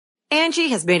Angie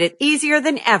has made it easier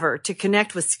than ever to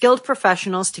connect with skilled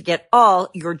professionals to get all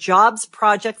your jobs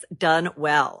projects done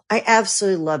well. I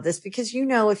absolutely love this because,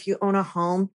 if you own a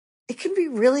home, it can be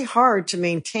really hard to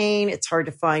maintain. It's hard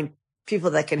to find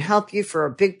people that can help you for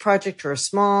a big project or a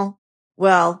small.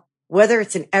 Well, whether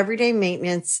it's in everyday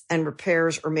maintenance and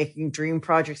repairs or making dream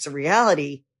projects a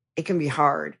reality, it can be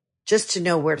hard just to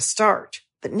know where to start.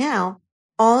 But now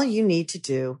all you need to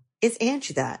do is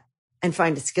Angie that and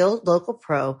find a skilled local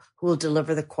pro who will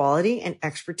deliver the quality and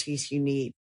expertise you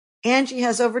need. Angie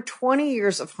has over 20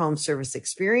 years of home service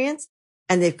experience,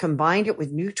 and they've combined it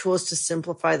with new tools to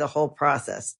simplify the whole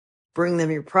process. Bring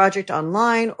them your project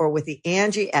online or with the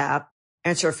Angie app,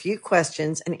 answer a few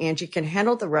questions, and Angie can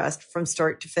handle the rest from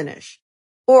start to finish.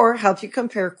 Or help you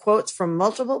compare quotes from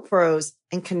multiple pros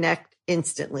and connect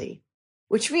instantly,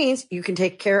 which means you can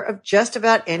take care of just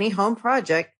about any home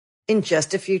project in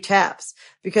just a few taps.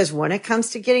 Because when it comes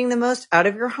to getting the most out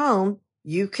of your home,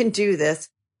 you can do this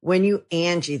when you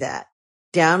Angie that.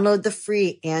 Download the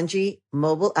free Angie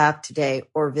mobile app today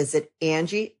or visit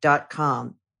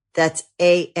Angie.com. That's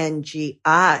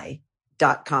ANGI.com.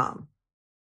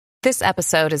 This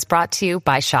episode is brought to you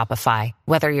by Shopify.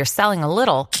 Whether you're selling a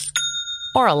little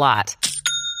or a lot,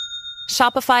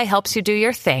 Shopify helps you do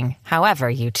your thing, however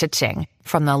you cha-ching.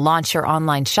 From the launch your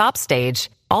online shop stage,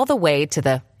 all the way to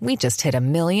the we just hit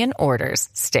 1 million orders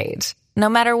stage. No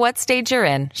matter what stage you're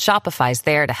in, Shopify's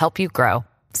there to help you grow.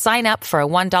 Sign up for a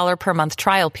 $1 per month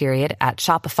trial period at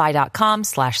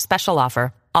shopify.com/special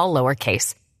offer, all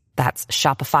lowercase. That's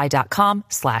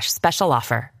shopify.com/special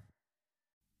offer.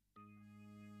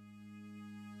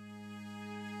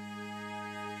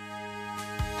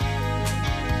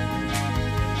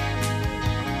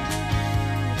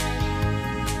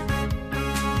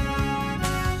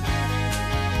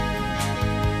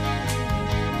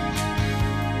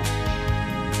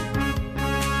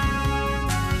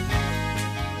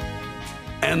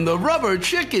 And the rubber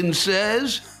chicken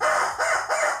says,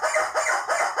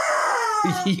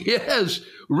 yes,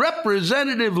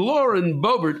 Representative Lauren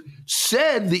Boebert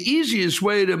said the easiest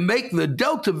way to make the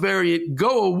Delta variant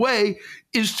go away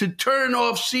is to turn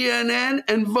off CNN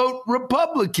and vote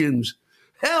Republicans.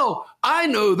 Hell, I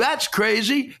know that's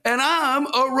crazy, and I'm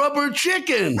a rubber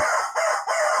chicken.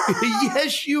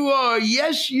 Yes, you are.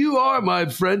 Yes, you are, my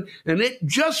friend. And it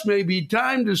just may be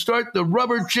time to start the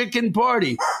rubber chicken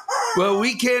party. Well,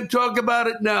 we can't talk about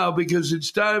it now because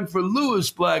it's time for Lewis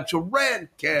Black's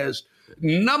Rantcast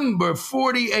number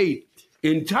 48,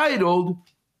 entitled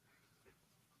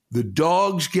The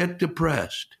Dogs Get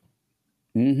Depressed.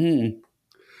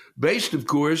 Based, of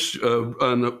course,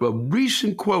 on a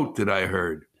recent quote that I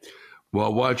heard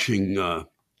while watching the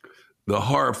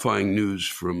horrifying news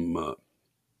from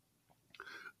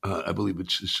I believe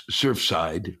it's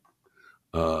Surfside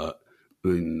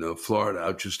in Florida,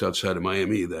 out just outside of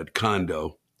Miami, that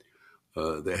condo.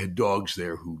 They had dogs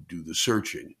there who do the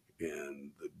searching,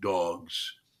 and the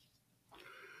dogs,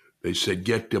 they said,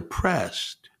 get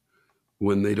depressed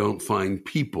when they don't find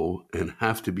people and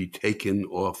have to be taken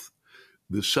off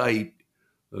the site,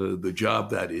 the job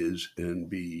that is, and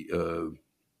be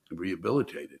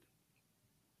rehabilitated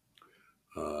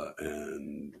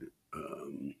and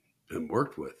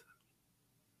worked with.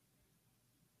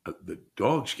 The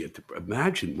dogs get to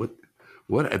imagine what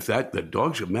if that the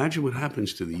dogs, imagine what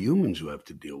happens to the humans who have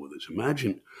to deal with this.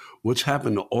 Imagine what's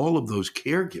happened to all of those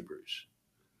caregivers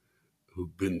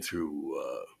who've been through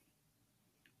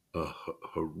a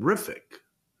horrific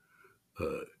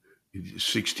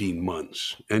 16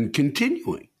 months and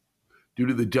continuing due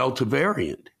to the Delta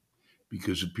variant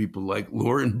because of people like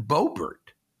Lauren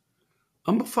Boebert.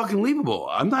 Unbelievable.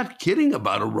 I'm not kidding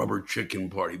about a rubber chicken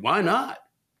party. Why not?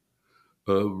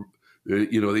 They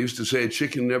used to say a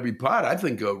chicken in every pot. I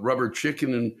think a rubber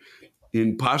chicken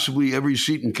in possibly every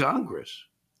seat in Congress.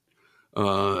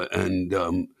 And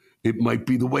it might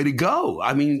be the way to go.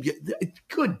 I mean,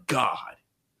 good God.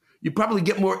 You probably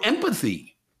get more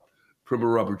empathy from a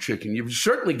rubber chicken. You're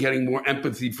certainly getting more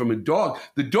empathy from a dog.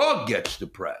 The dog gets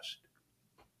depressed.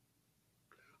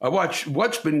 I watch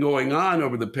what's been going on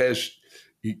over the past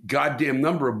goddamn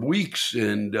number of weeks,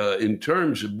 and in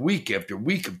terms of week after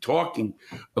week of talking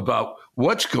about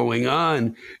what's going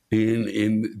on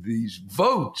in these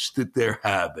votes that they're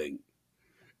having.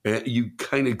 You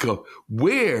kind of go,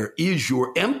 where is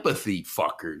your empathy,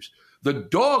 fuckers? The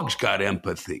dog's got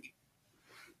empathy.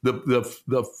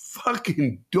 The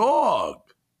fucking dog.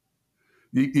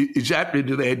 Is that,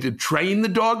 do they have to train the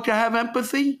dog to have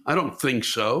empathy? I don't think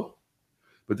so.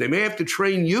 But they may have to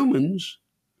train humans.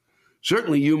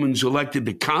 Certainly humans elected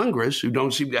to Congress who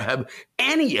don't seem to have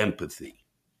any empathy.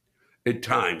 at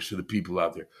times to the people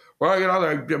out there.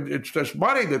 Well, it's this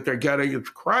money that they're getting. It's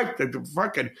Christ. They're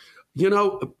fucking,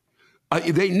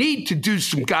 they need to do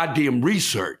some goddamn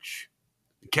research.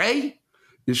 Okay?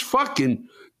 This fucking,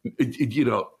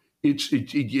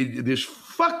 this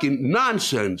fucking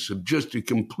nonsense of just a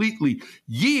completely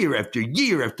year after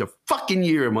year after fucking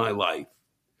year of my life.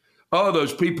 Oh,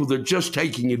 those people, they're just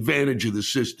taking advantage of the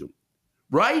system.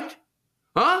 Right?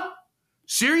 Huh?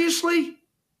 Seriously?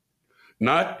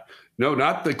 Not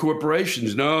the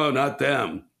corporations. No, not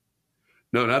them.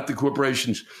 No, not the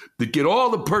corporations that get all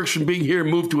the perks from being here and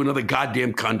move to another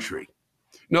goddamn country.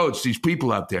 No, it's these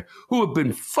people out there who have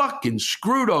been fucking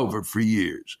screwed over for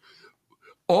years.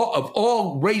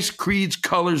 All race, creeds,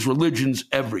 colors, religions,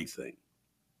 everything.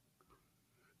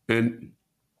 And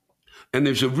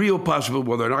there's a real possibility,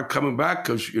 well, they're not coming back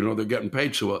because, they're getting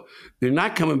paid so well. They're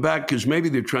not coming back because maybe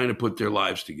they're trying to put their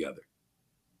lives together.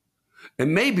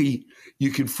 And maybe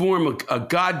you could form a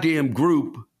goddamn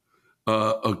group,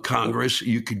 a Congress.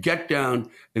 You could get down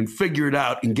and figure it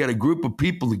out and get a group of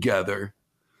people together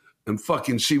and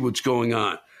fucking see what's going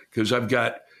on. Because I've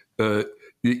got,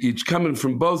 it's coming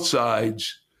from both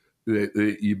sides.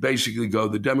 You basically go,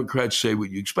 the Democrats say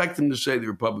what you expect them to say, the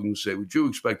Republicans say what you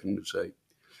expect them to say.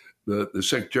 The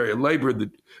Secretary of Labor,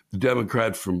 the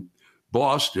Democrat from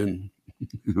Boston,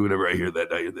 whenever I hear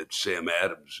that Sam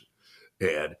Adams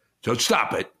ad, so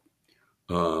stop it.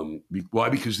 Why?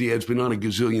 Because the ad's been on a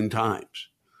gazillion times.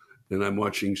 And I'm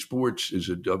watching sports as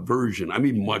a diversion. I'm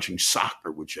even watching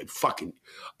soccer, which I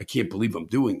can't believe I'm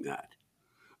doing that.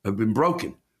 I've been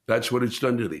broken. That's what it's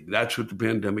done to me. That's what the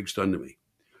pandemic's done to me.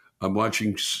 I'm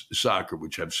watching soccer,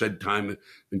 which I've said time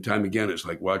and time again is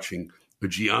like watching a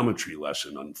geometry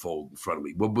lesson unfold in front of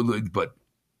me. But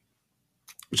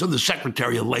so the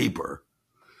Secretary of Labor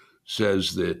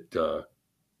says that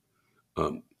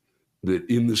that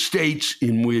in the states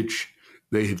in which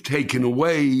they have taken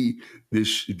away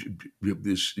this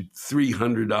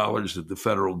 $300 that the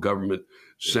federal government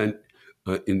sent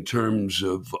in terms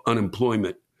of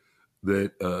unemployment,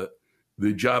 that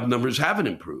the job numbers haven't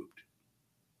improved.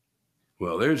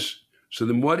 Well, so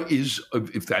then what is,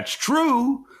 if that's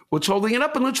true, what's holding it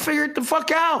up? And let's figure it the fuck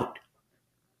out.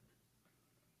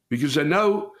 Because I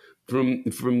know from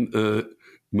the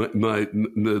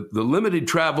limited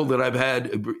travel that I've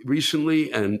had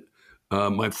recently and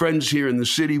my friends here in the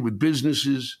city with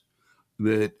businesses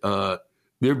that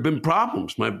there have been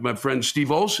problems. My friend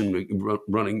Steve Olson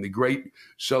running the great,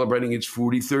 celebrating its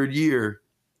 43rd year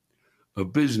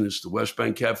of business, the West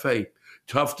Bank Cafe.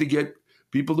 Tough to get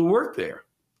people to work there.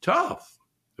 Tough.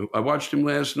 I watched him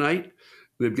last night.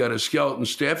 They've got a skeleton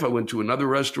staff. I went to another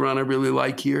restaurant I really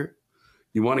like here.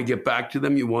 You want to get back to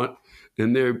them. It was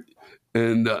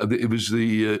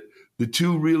the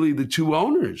two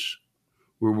owners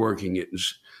were working it,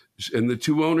 and the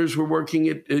two owners were working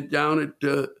it down at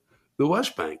the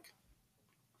West Bank.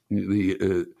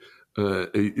 It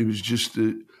was just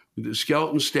the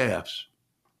skeleton staffs.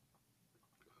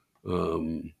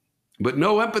 But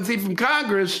no empathy from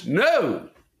Congress. No.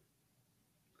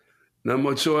 None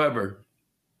whatsoever.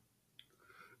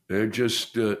 They're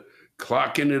just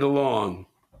clocking it along.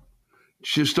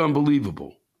 It's just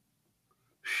unbelievable.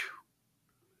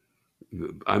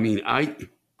 Whew. I mean, I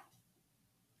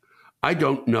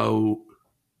don't know.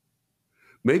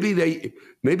 Maybe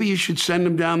you should send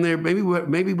them down there. Maybe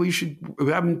we should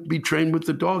have them be trained with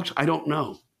the dogs. I don't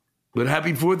know. But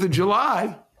happy 4th of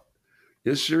July.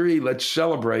 Yes, sirree. Let's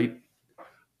celebrate.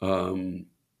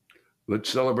 Let's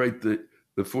celebrate the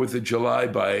 4th of July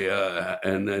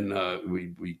and then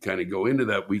we kind of go into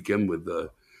that weekend with the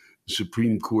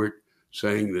Supreme Court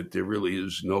saying that there really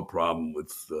is no problem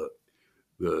with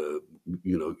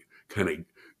kind of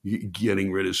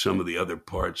getting rid of some of the other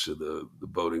parts of the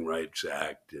Voting Rights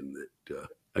Act, and that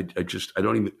I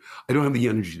don't have the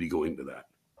energy to go into that.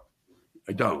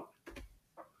 I don't.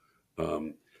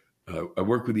 I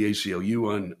work with the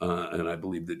ACLU and I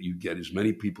believe that you get as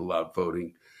many people out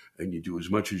voting, and you do as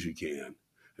much as you can,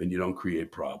 and you don't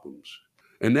create problems.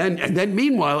 And then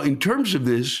meanwhile, in terms of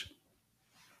this,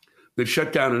 they've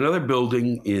shut down another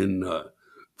building in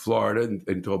Florida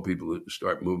and told people to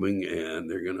start moving, and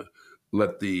they're going to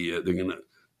let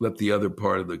the other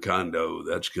part of the condo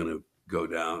that's going to go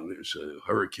down. There's a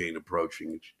hurricane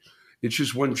approaching. It's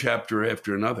just one chapter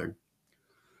after another.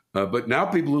 But now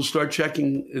people will start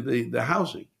checking the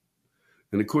housing.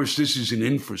 And of course, this is an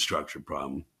infrastructure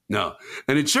problem. No,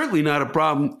 and it's certainly not a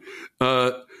problem.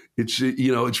 The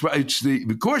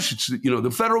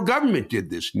federal government did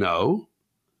this. No,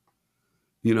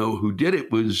 who did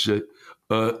it was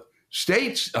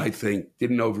states, I think,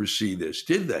 didn't oversee this,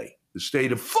 did they? The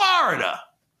state of Florida.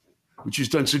 which has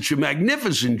done such a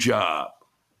magnificent job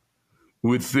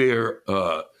with their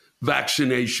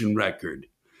vaccination record.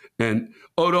 And,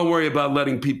 don't worry about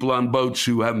letting people on boats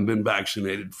who haven't been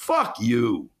vaccinated. Fuck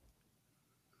you.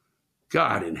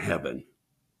 God in heaven.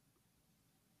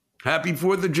 Happy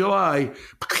 4th of July.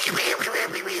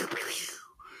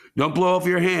 Don't blow off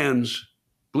your hands,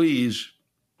 please.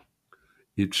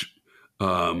 It's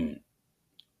Bill,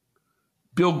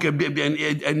 and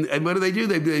what do?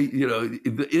 They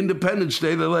the Independence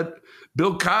Day, they let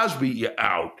Bill Cosby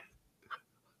out.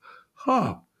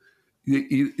 Huh.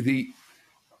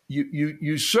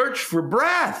 You search for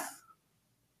breath.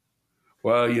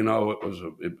 Well, it was,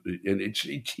 and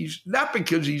he's not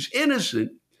because he's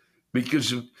innocent,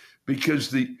 because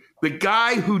the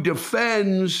guy who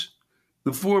defends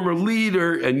the former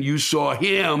leader, and you saw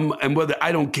him, and whether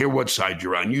I don't care what side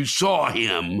you're on, you saw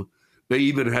him. They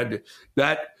even had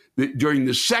that during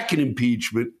the second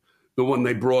impeachment, the one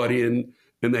they brought in,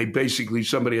 and they basically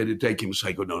somebody had to take him and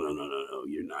say, no,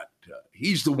 you're not.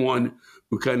 He's the one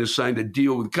who kind of signed a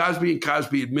deal with Cosby, and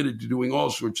Cosby admitted to doing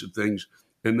all sorts of things,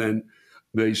 and then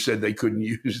they said they couldn't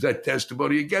use that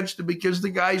testimony against him because the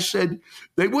guy said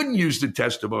they wouldn't use the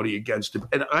testimony against him.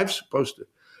 And I'm supposed to.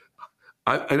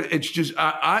 And it's just,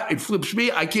 it flips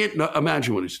me. I can't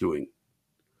imagine what it's doing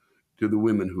to the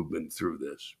women who've been through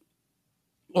this.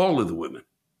 All of the women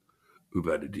who've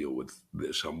had to deal with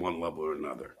this on one level or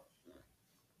another.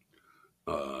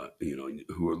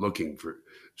 Who are looking for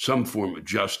some form of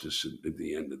justice at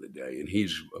the end of the day. And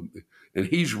he's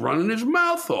running his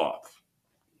mouth off.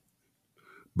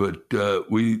 But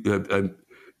I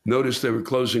noticed they were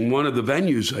closing one of the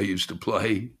venues I used to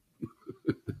play,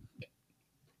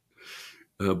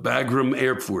 Bagram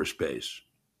Air Force Base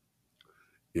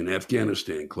in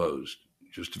Afghanistan closed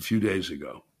just a few days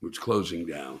ago. It's closing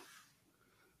down.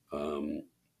 I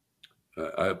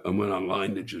went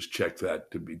online to just check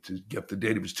that to get the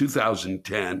date. It was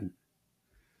 2010,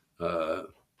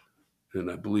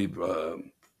 and I believe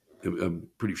I'm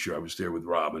pretty sure I was there with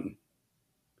Robin,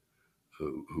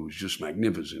 who was just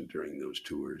magnificent during those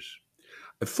tours.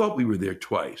 I thought we were there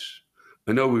twice.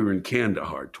 I know we were in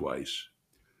Kandahar twice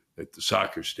at the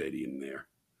soccer stadium there,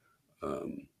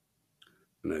 and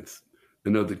I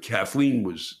know that Kathleen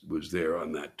was there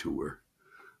on that tour.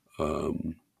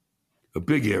 A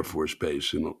big Air Force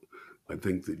base, and I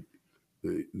think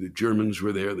the Germans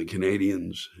were there, the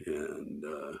Canadians, and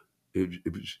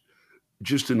it was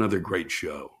just another great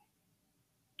show.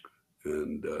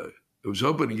 And I was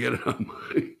hoping to get it on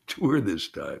my tour this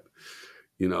time.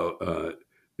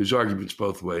 There's arguments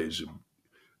both ways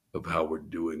of how we're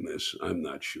doing this. I'm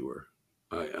not sure.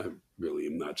 I really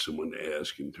am not someone to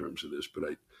ask in terms of this, but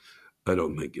I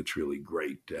don't think it's really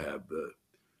great to have the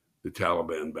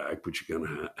Taliban back, but you're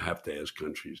going to have to ask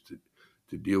countries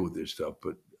to deal with this stuff.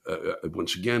 But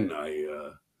once again,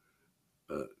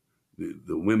 the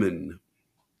women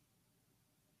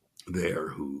there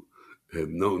who have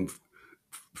known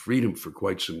freedom for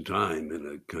quite some time and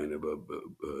a kind of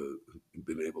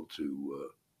been able to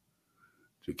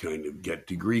kind of get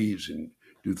degrees and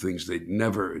do things they'd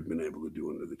never had been able to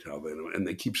do under the Taliban. And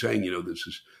they keep saying,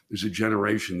 there's a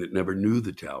generation that never knew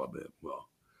the Taliban. Well,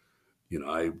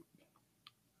 you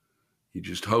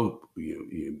just hope,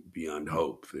 beyond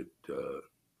hope, that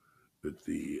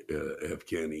the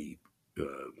Afghani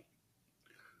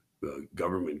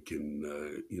government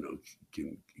can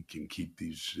keep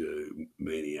these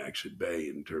maniacs at bay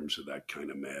in terms of that kind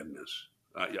of madness.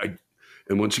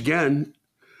 And once again,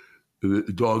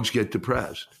 the dogs get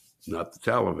depressed, not the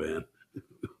Taliban,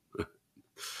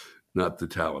 not the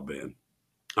Taliban.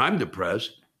 I'm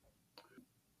depressed.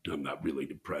 I'm not really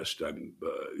depressed.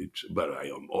 But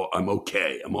I'm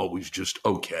okay. I'm always just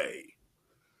okay.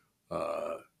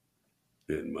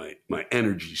 And my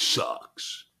energy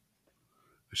sucks.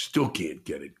 I still can't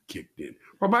get it kicked in.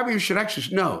 Well, maybe you should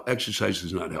exercise. No, exercise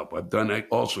does not help. I've done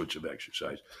all sorts of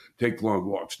exercise, take long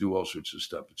walks, do all sorts of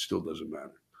stuff. It still doesn't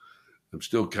matter. I'm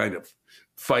still kind of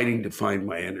fighting to find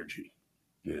my energy.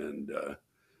 And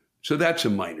so that's a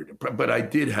minor depression. But I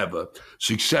did have a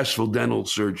successful dental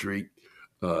surgery,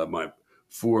 my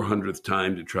 400th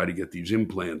time to try to get these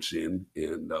implants in.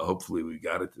 And hopefully we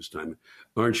got it this time.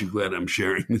 Aren't you glad I'm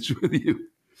sharing this with you?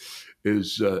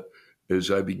 As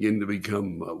I begin to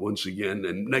become once again,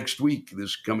 and next week,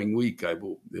 this coming week,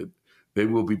 they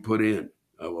will be put in.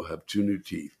 I will have 2 new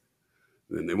teeth.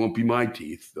 And they won't be my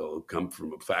teeth. They'll come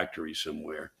from a factory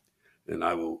somewhere. And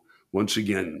I will once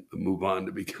again move on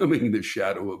to becoming the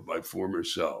shadow of my former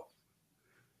self.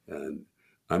 And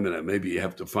I'm going to maybe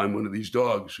have to find one of these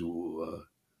dogs who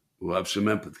will have some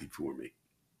empathy for me.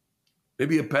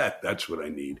 Maybe a pet. That's what I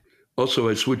need. Also,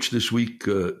 I switched this week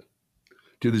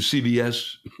to the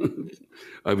CVS.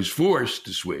 I was forced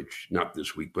to switch, not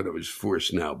this week, but I was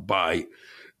forced now by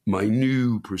my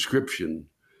new prescription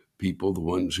people, the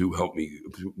ones who help me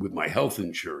with my health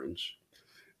insurance.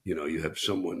 You know, you have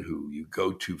someone who you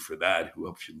go to for that, who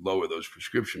helps you lower those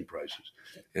prescription prices.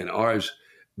 And ours,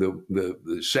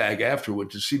 the SAG-AFTRA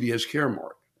went to CVS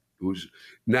Caremark, who's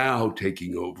now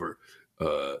taking over,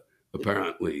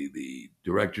 apparently, the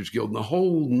Directors Guild and a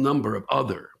whole number of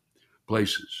other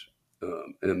places.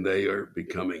 And they are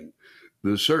becoming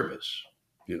the service.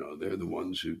 You know, they're the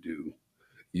ones who do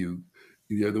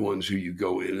they're the ones who you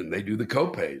go in and they do the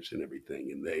copays and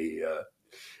everything. And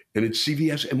and it's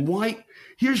CVS. And why?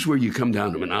 Here's where you come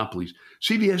down to monopolies.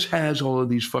 CVS has all of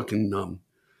these fucking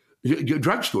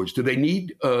drugstores. Do they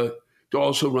need to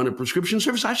also run a prescription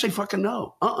service? I say fucking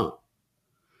no.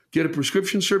 Get a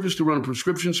prescription service to run a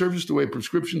prescription service the way a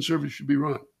prescription service should be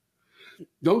run.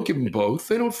 Don't give them both.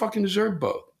 They don't fucking deserve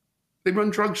both. They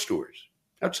run drugstores.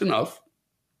 That's enough.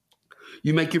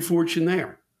 You make your fortune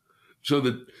there. So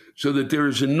that there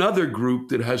is another group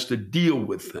that has to deal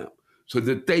with them so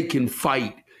that they can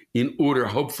fight in order,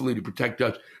 hopefully, to protect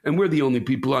us. And we're the only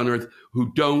people on earth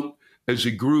who don't, as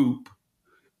a group,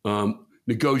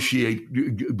 negotiate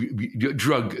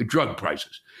drug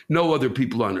prices. No other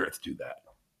people on earth do that.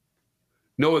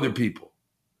 No other people.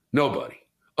 Nobody.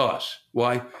 Us.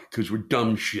 Why? Because we're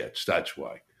dumb shits. That's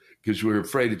why. Because we're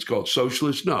afraid it's called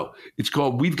socialist. No, it's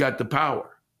called we've got the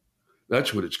power.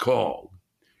 That's what it's called.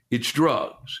 It's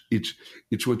drugs.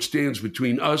 It's what stands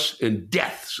between us and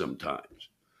death sometimes.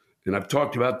 And I've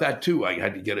talked about that too. I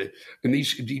had to get it. And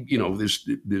these, you know, this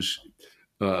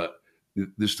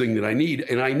thing that I need,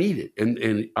 and I need it.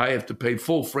 And I have to pay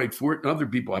full freight for it, and other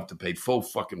people have to pay full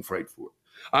fucking freight for it.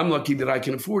 I'm lucky that I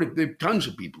can afford it. There are tons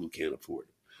of people who can't afford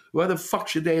it. Why the fuck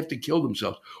should they have to kill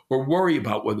themselves or worry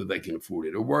about whether they can afford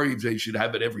it or worry if they should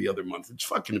have it every other month? It's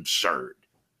fucking absurd.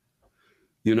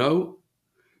 You know?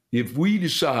 If we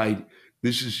decide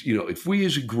this is, you know, if we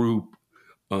as a group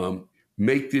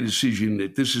make the decision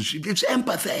that it's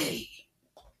empathy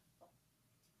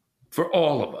for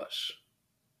all of us,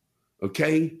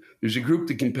 okay? There's a group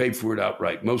that can pay for it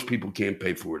outright. Most people can't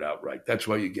pay for it outright. That's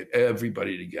why you get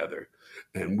everybody together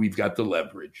and we've got the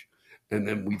leverage. And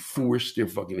then we force their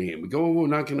fucking hand. We go, oh, we're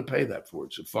not going to pay that for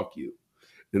it, so fuck you.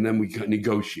 And then we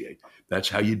negotiate. That's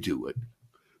how you do it.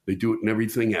 They do it in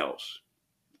everything else.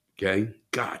 Okay?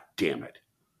 God damn it.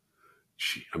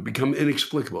 I've become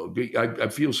inexplicable. I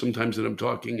feel sometimes that I'm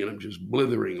talking and I'm just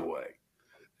blithering away.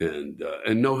 And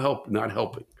no help, not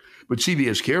helping. But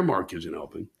CVS Caremark isn't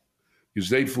helping because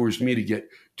they forced me to get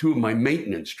 2 of my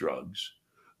maintenance drugs,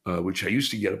 which I used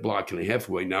to get a block and a half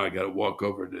away. Now I got to walk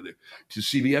over to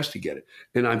CVS to get it.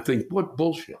 And I'm thinking, what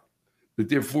bullshit that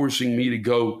they're forcing me to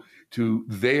go to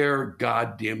their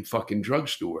goddamn fucking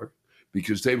drugstore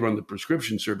because they run the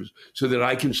prescription service so that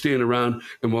I can stand around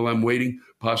and while I'm waiting,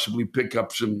 possibly pick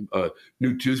up some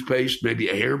new toothpaste, maybe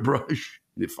a hairbrush,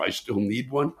 if I still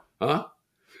need one, huh?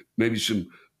 Maybe some,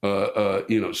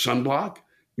 sunblock,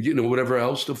 whatever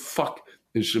else the fuck.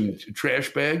 There's some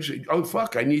trash bags. Oh,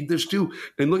 fuck, I need this too.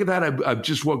 And look at that. I've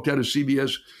just walked out of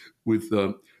CVS with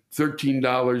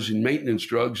 $13 in maintenance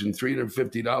drugs and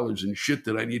 $350 in shit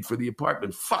that I need for the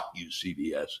apartment. Fuck you,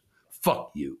 CVS.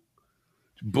 Fuck you.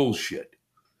 Bullshit.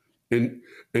 And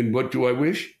what do I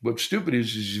wish? What's stupid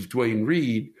is if Duane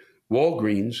Reade,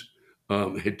 Walgreens,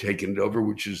 had taken it over,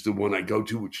 which is the one I go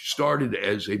to, which started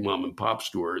as a mom and pop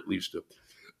store, or at least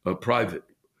a private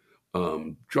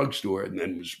drugstore, and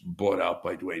then was bought out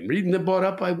by Duane Reade and then bought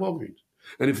out by Walgreens.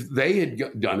 And if they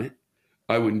had done it,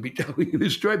 I wouldn't be telling you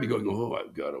this story. I'd be going, oh, I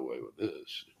got away with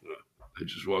this. I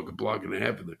just walk a block and a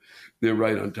half and they're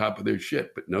right on top of their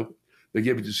shit. But nope, they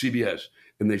gave it to CVS.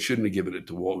 And they shouldn't have given it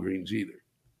to Walgreens either.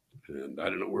 And I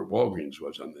don't know where Walgreens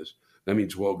was on this. That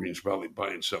means Walgreens probably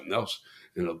buying something else,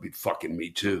 and it'll be fucking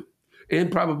me too.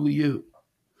 And probably you.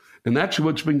 And that's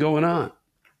what's been going on.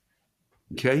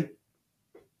 Okay?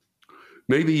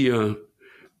 Maybe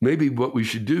what we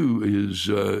should do is,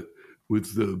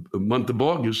 with the month of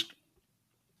August,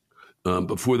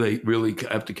 before they really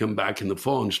have to come back in the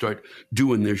fall and start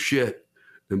doing their shit,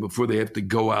 and before they have to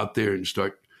go out there and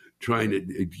start trying to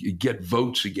get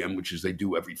votes again, which is they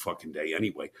do every fucking day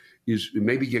anyway, is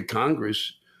maybe get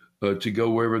Congress to go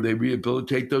wherever they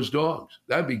rehabilitate those dogs.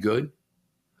 That'd be good.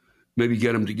 Maybe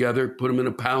get them together, put them in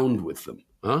a pound with them,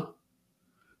 huh?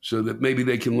 So that maybe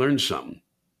they can learn something,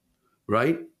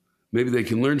 right? Maybe they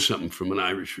can learn something from an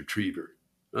Irish retriever.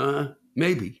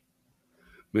 Maybe.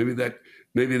 Maybe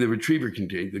the retriever can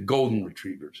take, the golden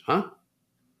retrievers, huh?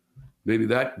 Maybe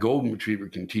that golden retriever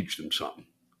can teach them something.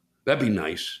 That'd be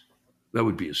nice. That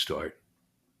would be a start.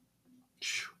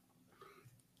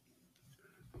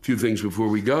 few things before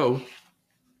we go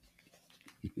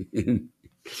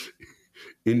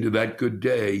into that good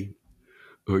day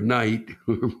or night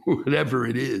or whatever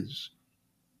it is.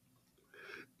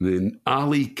 In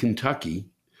Ali, Kentucky,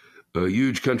 a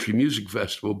huge country music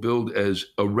festival billed as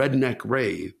a redneck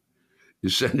rave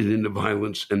descended into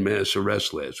violence and mass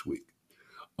arrest last week.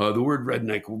 The word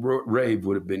redneck rave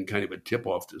would have been kind of a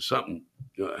tip-off to something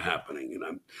happening.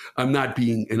 And I'm not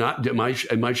being, am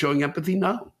I showing empathy?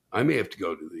 No. I may have to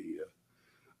go to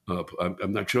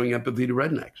I'm not showing empathy to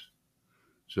rednecks.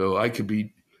 So I could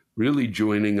be really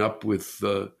joining up with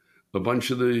a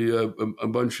bunch of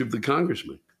the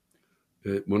congressmen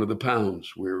at one of the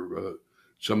pounds where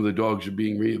some of the dogs are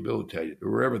being rehabilitated or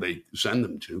wherever they send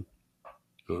them to.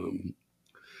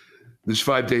 This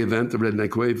 5-day event, the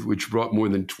Redneck Wave, which brought more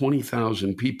than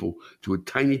 20,000 people to a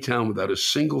tiny town without a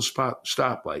single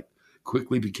stoplight,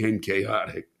 quickly became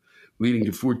chaotic, leading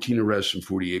to 14 arrests and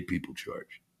 48 people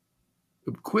charged.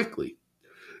 Quickly,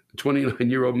 a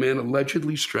 29-year-old man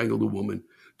allegedly strangled a woman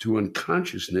to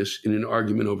unconsciousness in an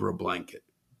argument over a blanket.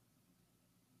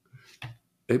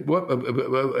 At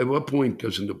what point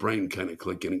doesn't the brain kind of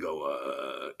click in and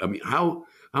go, how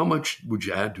much would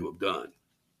you have to have done?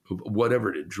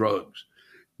 Whatever to drugs,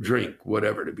 drink,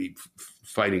 whatever to be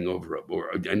fighting over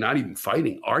and not even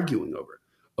fighting, arguing over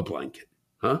a blanket,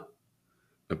 huh?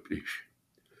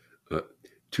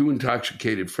 Two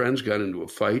intoxicated friends got into a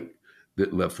fight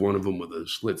that left one of them with a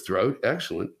slit throat.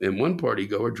 Excellent. And one party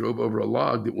goer drove over a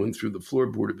log that went through the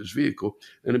floorboard of his vehicle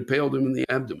and impaled him in the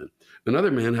abdomen.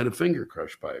 Another man had a finger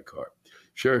crushed by a car.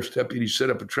 Sheriff's deputies set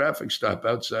up a traffic stop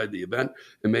outside the event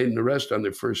and made an arrest on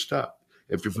their first stop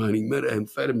after finding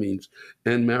methamphetamines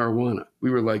and marijuana.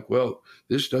 We were like, well,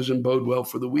 this doesn't bode well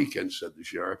for the weekend, said the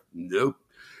sheriff. Nope.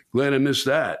 Glad I missed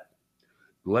that.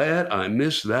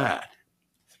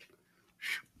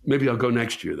 Maybe I'll go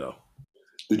next year, though.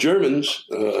 The Germans,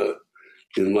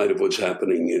 in light of what's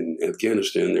happening in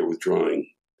Afghanistan, they're withdrawing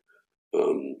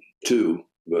too,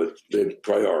 but they've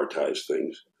prioritized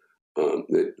things.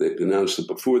 They've announced that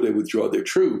before they withdraw their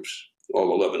troops,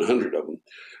 all 1,100 of them,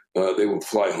 they will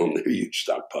fly home their huge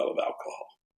stockpile of alcohol.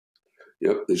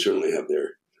 Yep, they certainly have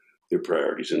their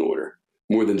priorities in order.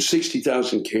 More than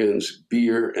 60,000 cans of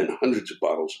beer and hundreds of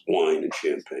bottles of wine and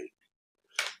champagne.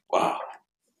 Wow.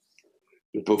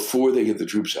 Before they get the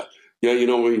troops out. Yeah,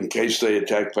 in case they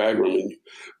attack Bagram, and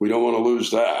we don't want to lose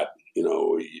that.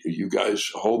 You guys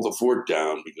hold the fort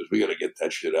down because we got to get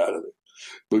that shit out of there.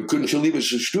 But couldn't you leave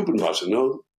us a Stubenwasser?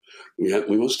 No,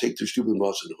 we must take the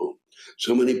Stubenwasser home.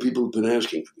 So many people have been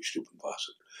asking for the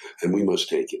Stubenwasser, and we must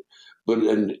take it. But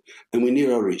and we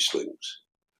need our Rieslings.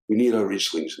 We need our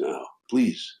Rieslings now.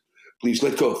 Please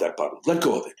let go of that bottle. Let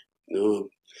go of it. No,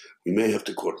 we may have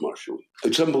to court-martial.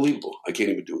 It's unbelievable. I can't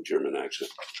even do a German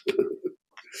accent.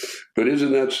 But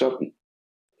isn't that something?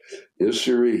 Yes,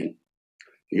 sirree.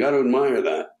 You got to admire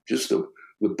that. Just the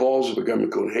balls of the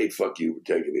government going, hey, fuck you,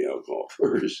 we're taking the alcohol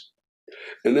first.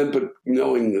 And then, but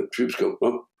knowing the troops go,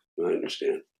 oh, I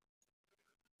understand.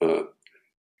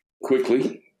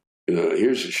 Quickly,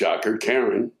 here's a shocker.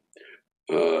 Karen,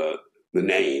 the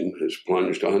name, has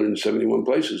plunged 171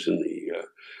 places in the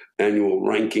annual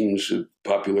rankings of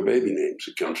popular baby names.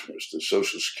 It comes from the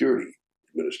Social Security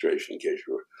Administration, in case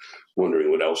you're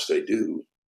wondering what else they do.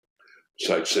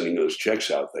 Besides sending those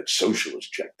checks out, that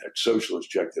socialist check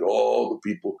that all the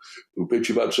people who bitch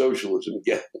about socialism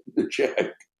get the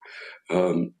check.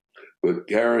 But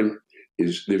Karen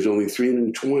there's only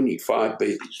 325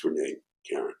 babies were named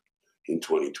Karen in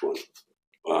 2020.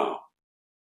 Wow.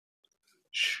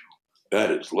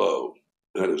 That is low.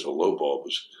 That is a low ball. It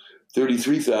was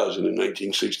 33,000 in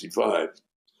 1965.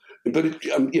 But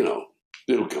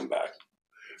it'll come back.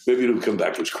 Maybe it'll come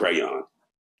back as crayon.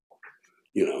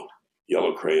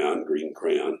 Yellow crayon, green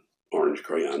crayon, orange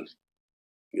crayon.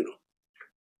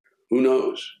 Who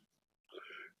knows?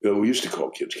 We used to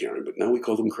call kids Karen, but now we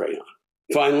call them crayon.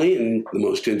 Finally, and the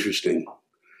most interesting,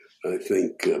 I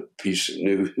think, piece of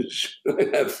news I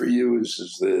have for you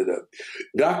is that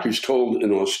doctors told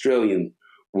an Australian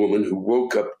woman who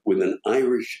woke up with an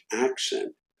Irish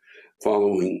accent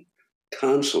following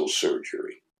tonsil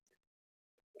surgery,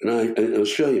 an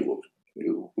Australian woman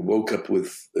who woke up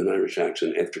with an Irish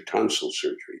accent after tonsil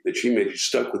surgery, that she may be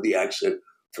stuck with the accent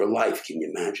for life. Can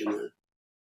you imagine that?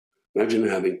 Imagine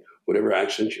having whatever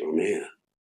accent you're, man.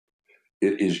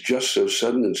 It is just so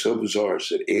sudden and so bizarre,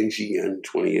 said Angie N.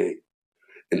 28,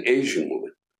 an Asian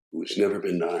woman who has never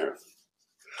been to Ireland.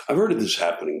 I've heard of this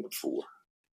happening before,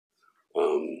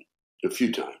 a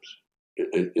few times,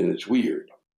 and it's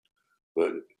weird.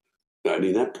 But, I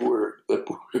mean, that poor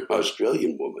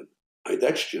Australian woman,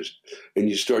 That's just, and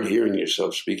you start hearing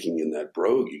yourself speaking in that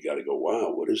brogue, you got to go,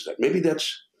 wow, what is that? Maybe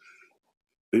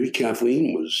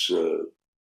Kathleen was,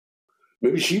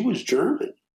 maybe she was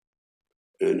German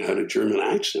and had a German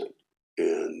accent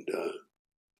and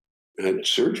had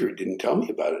surgery, didn't tell me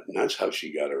about it. And that's how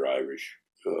she got her Irish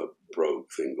brogue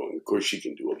thing going. Of course, she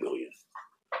can do a million.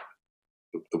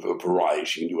 A variety,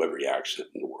 she can do every accent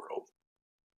in the world.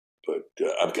 But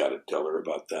I've got to tell her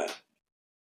about that.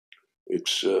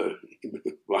 It's,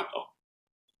 wow.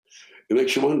 It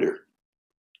makes you wonder.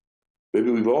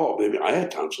 Maybe I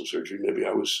had tonsil surgery. Maybe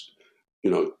I was,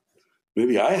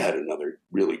 maybe I had another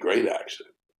really great accent.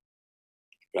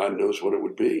 God knows what it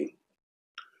would be.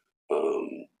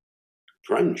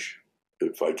 French,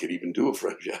 if I could even do a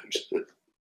French accent.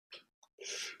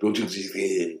 Don't you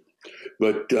think?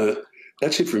 But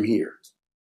that's it from here.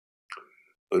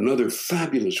 Another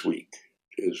fabulous week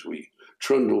as we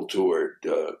trundle toward,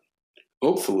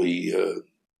 hopefully,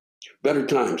 better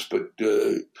times. But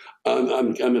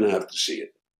I'm going to have to see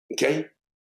it. Okay,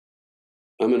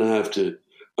 I'm going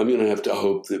to have to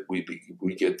hope that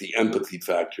we get the empathy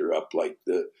factor up like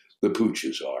the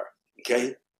pooches are.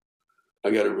 Okay, I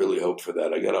got to really hope for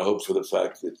that. I got to hope for the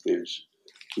fact that there's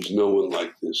no one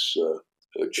like this.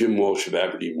 Jim Walsh of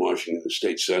Aberdeen, Washington, the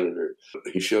state senator.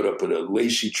 He showed up at a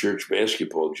Lacey Church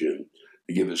basketball gym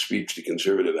to give a speech to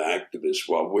conservative activists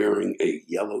while wearing a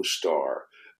yellow star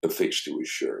affixed to his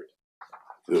shirt,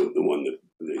 the one that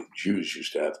the Jews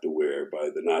used to have to wear by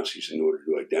the Nazis in order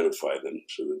to identify them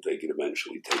so that they could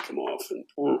eventually take them off. And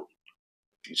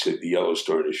he said the yellow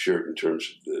star in his shirt in terms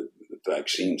of the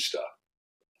vaccine stuff.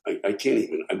 I can't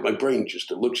even, my brain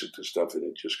just looks at this stuff and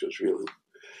it just goes, really?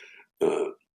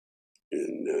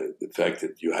 And the fact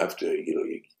that you have to,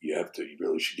 you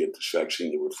really should get this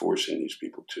vaccine that we're forcing these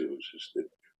people to is just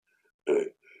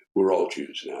that we're all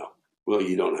Jews now. Well,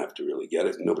 you don't have to really get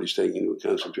it. Nobody's taking you to a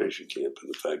concentration camp.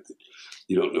 And the fact that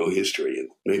you don't know history and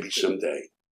maybe someday,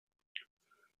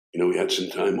 we had some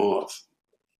time off.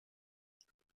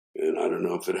 And I don't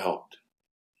know if it helped.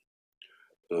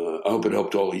 I hope it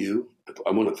helped all of you.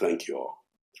 I want to thank you all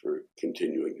for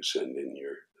continuing to send in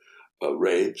your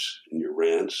raves and your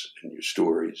rants and your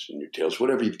stories and your tales,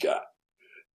 whatever you've got.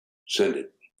 Send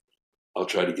it. I'll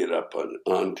try to get up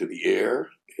onto the air,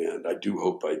 and I do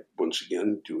hope I, once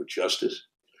again, do it justice.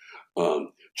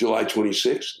 July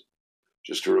 26th,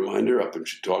 just a reminder, up in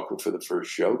Chautauqua for the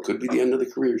first show. Could be the end of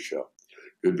the career show.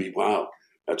 Could be, wow,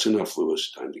 that's enough,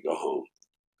 Lewis. Time to go home.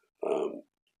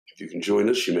 If you can join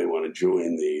us, you may want to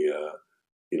join the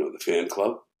fan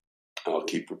club. I'll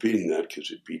keep repeating that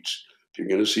because it beats. If you're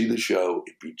going to see the show,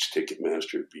 it beats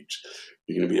Ticketmaster.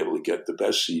 You're going to be able to get the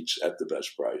best seats at the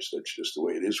best price. That's just the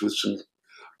way it is with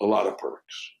a lot of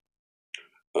perks.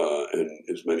 And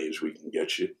as many as we can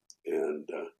get you. And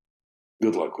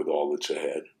good luck with all that's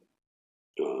ahead.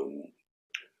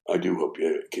 I do hope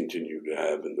you continue to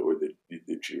have, or that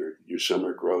your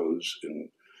summer grows and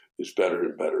is better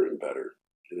and better and better.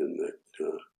 And that,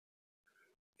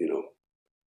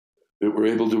 that we're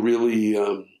able to really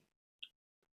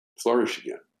flourish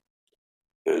again.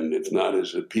 And if not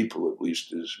as a people, at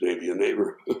least as maybe a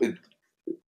neighborhood.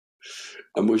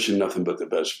 I'm wishing nothing but the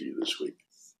best for you this week.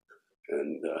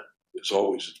 And as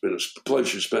always, it's been a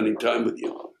pleasure spending time with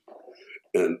you.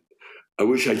 And I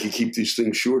wish I could keep these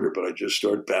things shorter, but I just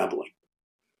start babbling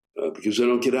because I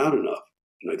don't get out enough.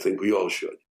 And I think we all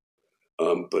should.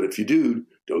 But if you do,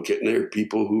 don't get near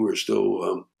people who are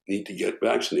still need to get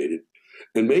vaccinated.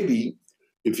 And maybe,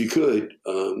 if you could,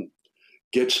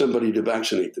 get somebody to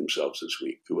vaccinate themselves this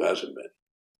week who hasn't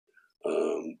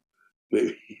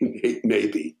been.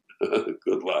 Maybe.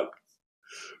 Good luck.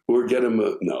 Or get them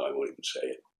no, I won't even say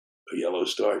it. A yellow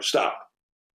star. Stop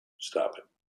it.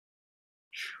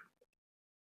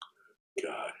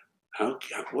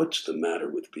 God, what's the matter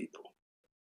with people?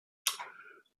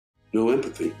 No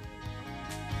empathy.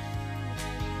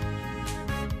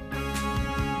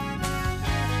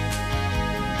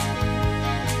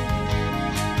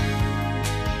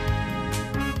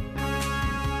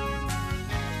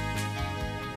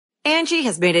 Angie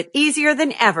has made it easier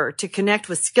than ever to connect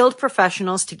with skilled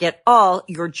professionals to get all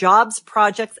your jobs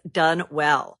projects done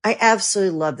well. I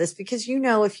absolutely love this because,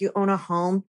 if you own a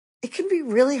home, it can be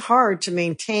really hard to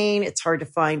maintain. It's hard to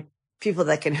find people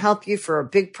that can help you for a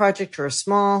big project or a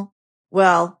small.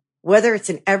 Well, whether it's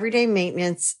in everyday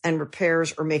maintenance and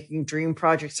repairs or making dream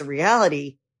projects a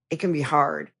reality, it can be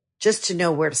hard just to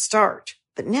know where to start.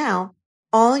 But now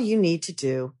all you need to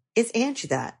do is Angie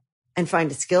that and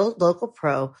find a skilled local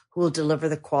pro who will deliver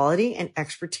the quality and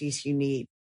expertise you need.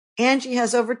 Angie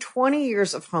has over 20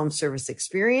 years of home service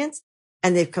experience,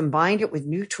 and they've combined it with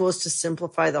new tools to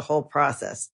simplify the whole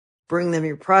process. Bring them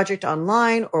your project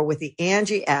online or with the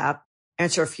Angie app.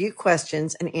 Answer a few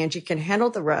questions and Angie can handle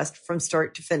the rest from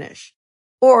start to finish.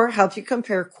 Or help you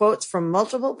compare quotes from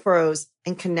multiple pros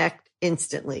and connect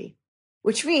instantly.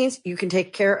 Which means you can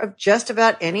take care of just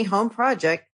about any home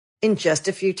project in just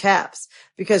a few taps.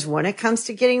 Because when it comes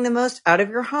to getting the most out of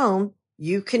your home,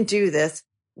 you can do this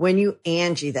when you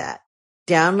Angie that.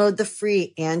 Download the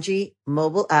free Angie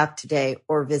mobile app today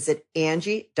or visit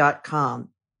Angie.com.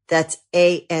 That's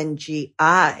ANGI.com.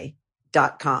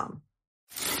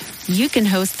 You can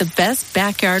host the best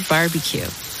backyard barbecue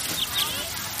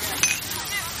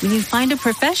when you find a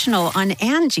professional on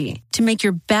Angie to make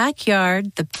your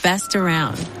backyard the best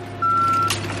around.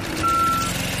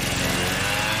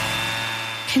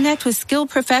 Connect with skilled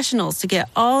professionals to get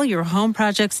all your home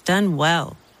projects done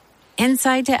well.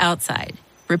 Inside to outside,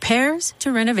 repairs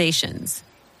to renovations.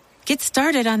 Get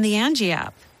started on the Angie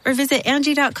app or visit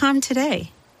Angie.com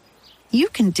today. You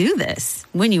can do this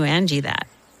when you Angie that.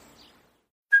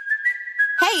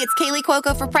 Hey, it's Kaylee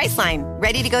Cuoco for Priceline.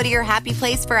 Ready to go to your happy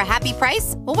place for a happy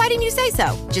price? Well, why didn't you say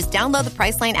so? Just download the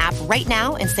Priceline app right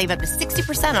now and save up to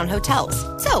 60% on hotels.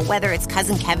 So whether it's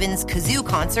Cousin Kevin's Kazoo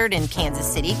Concert in Kansas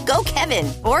City, go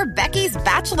Kevin, or Becky's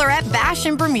Bachelorette Bash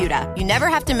in Bermuda, you never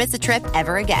have to miss a trip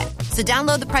ever again. So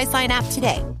download the Priceline app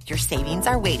today. Your savings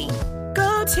are waiting.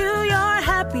 Go to your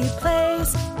happy place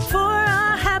for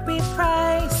a happy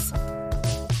price.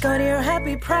 Go to your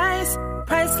happy price,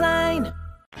 Priceline.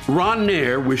 Ron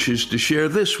Nair wishes to share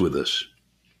this with us.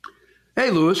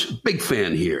 Hey, Lewis, big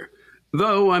fan here.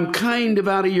 Though I'm kind of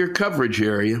out of your coverage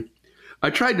area. I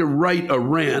tried to write a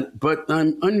rant, but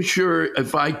I'm unsure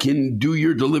if I can do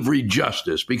your delivery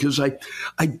justice because I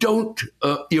don't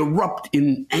erupt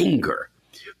in anger.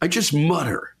 I just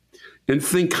mutter and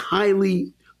think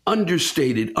highly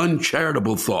understated,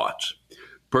 uncharitable thoughts.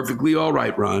 Perfectly all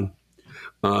right, Ron.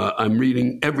 I'm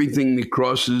reading everything that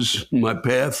crosses my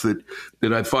path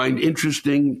that I find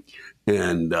interesting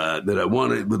and that I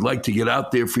would like to get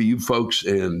out there for you folks.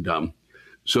 And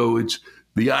so it's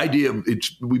the idea of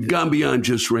we've gone beyond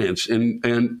just rants.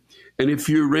 And if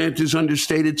your rant is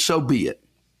understated, so be it.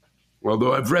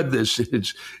 Although I've read this,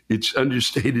 it's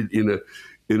understated in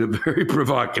a very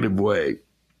provocative way.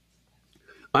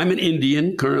 I'm an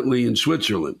Indian currently in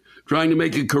Switzerland, trying to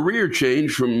make a career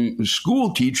change from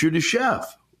school teacher to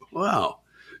chef. Wow.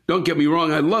 Don't get me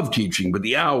wrong, I love teaching, but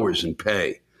the hours and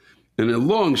pay. And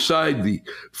alongside the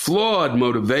flawed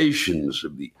motivations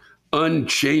of the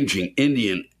unchanging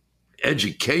Indian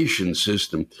education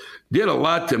system, did a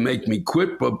lot to make me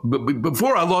quit but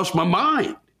before I lost my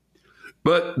mind.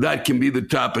 But that can be the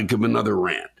topic of another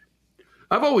rant.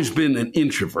 I've always been an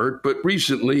introvert, but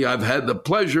recently I've had the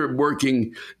pleasure of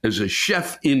working as a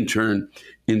chef intern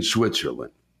in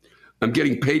Switzerland. I'm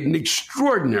getting paid an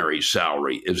extraordinary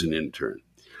salary as an intern.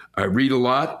 I read a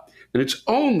lot, and it's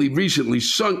only recently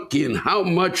sunk in how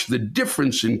much the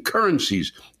difference in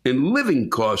currencies and living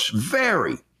costs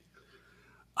vary.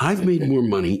 I've made more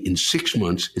money in 6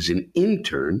 months as an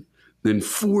intern than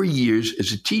 4 years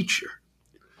as a teacher.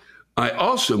 I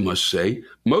also must say,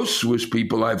 most Swiss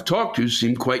people I've talked to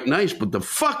seem quite nice, but the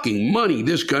fucking money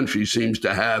this country seems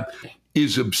to have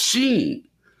is obscene.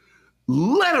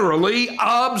 Literally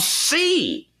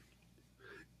obscene.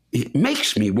 It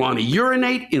makes me want to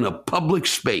urinate in a public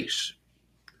space.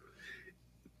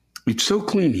 It's so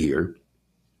clean here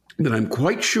that I'm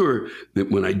quite sure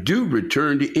that when I do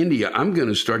return to India, I'm going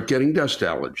to start getting dust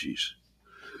allergies,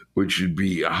 which should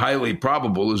be highly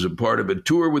probable as a part of a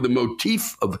tour with a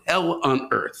motif of hell on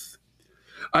earth.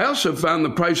 I also found the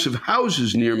price of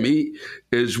houses near me,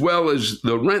 as well as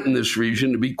the rent in this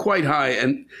region, to be quite high.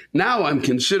 And now I'm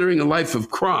considering a life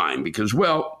of crime because,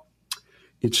 well,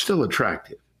 it's still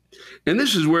attractive. And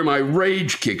this is where my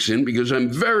rage kicks in because I'm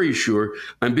very sure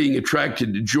I'm being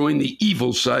attracted to join the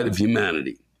evil side of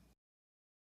humanity.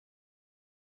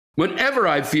 Whenever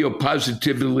I feel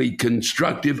positively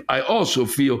constructive, I also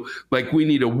feel like we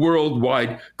need a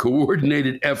worldwide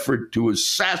coordinated effort to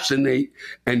assassinate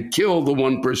and kill the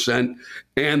 1%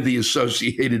 and the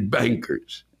associated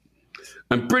bankers.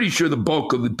 I'm pretty sure the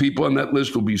bulk of the people on that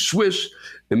list will be Swiss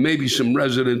and maybe some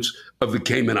residents of the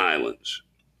Cayman Islands.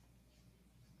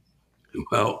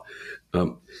 Well,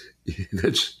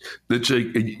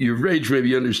 your rage may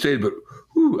be understated, but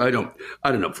I don't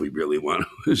know if we really want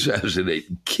to assassinate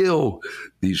and kill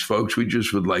these folks. We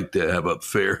just would like to have a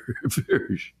fair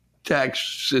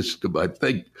tax system, I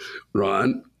think,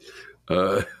 Ron.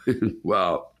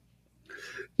 Wow.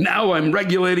 Now I'm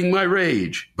regulating my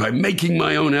rage by making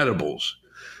my own edibles.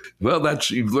 Well,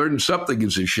 you've learned something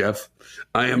as a chef.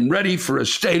 I am ready for a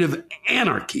state of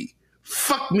anarchy.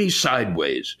 Fuck me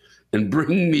sideways. and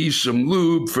bring me some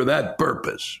lube for that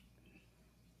purpose.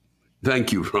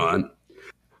 Thank you, Ron.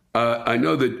 I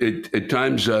know that at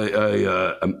times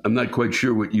I'm not quite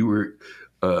sure what you were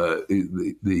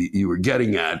you were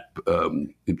getting at.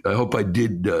 I hope I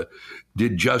did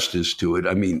justice to it.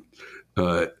 I mean,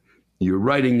 you're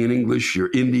writing in English,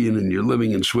 you're Indian, and you're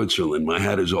living in Switzerland. My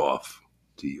hat is off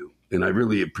to you, and I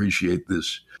really appreciate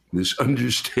this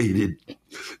understated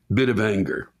bit of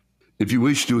anger. If you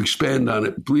wish to expand on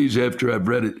it, please, after I've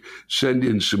read it, send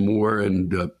in some more,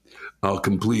 and I'll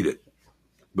complete it.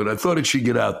 But I thought it should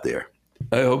get out there.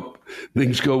 I hope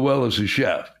things go well as a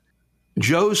chef.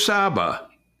 Joe Saba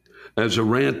has a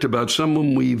rant about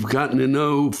someone we've gotten to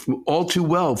know all too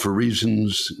well for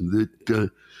reasons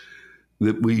that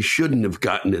we shouldn't have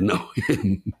gotten to know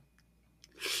him.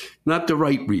 Not the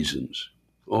right reasons,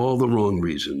 all the wrong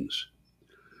reasons.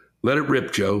 Let it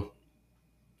rip, Joe.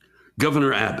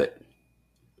 Governor Abbott.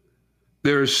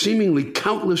 There are seemingly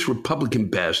countless Republican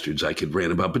bastards I could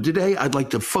rant about, but today I'd like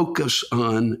to focus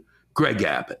on Greg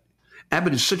Abbott.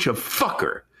 Abbott is such a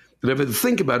fucker that if I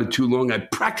think about it too long, I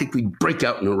practically break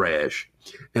out in a rash.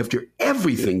 After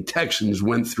everything Texans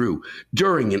went through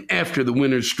during and after the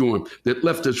winter storm that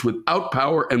left us without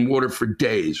power and water for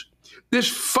days, this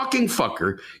fucking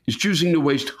fucker is choosing to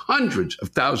waste hundreds of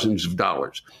thousands of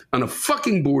dollars on a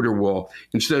fucking border wall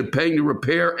instead of paying to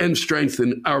repair and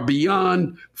strengthen our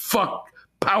beyond fucked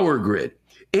power grid.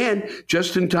 And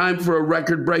just in time for a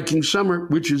record-breaking summer,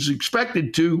 which is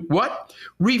expected to, what?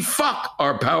 Refuck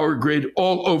our power grid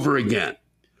all over again.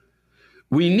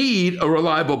 We need a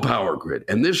reliable power grid,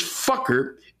 and this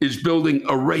fucker is building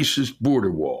a racist border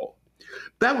wall.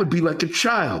 That would be like a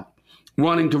child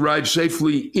wanting to ride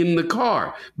safely in the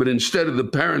car, but instead of the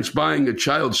parents buying a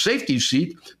child safety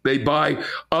seat, they buy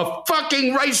a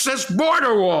fucking racist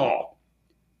border wall.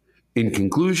 In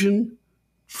conclusion,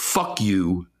 fuck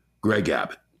you, Greg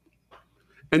Abbott.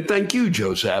 And thank you,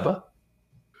 Joe Saba.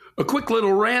 A quick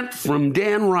little rant from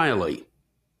Dan Riley.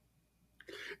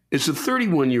 As a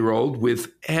 31-year-old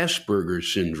with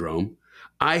Asperger's syndrome,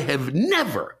 I have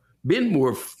never been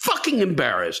more fucking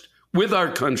embarrassed with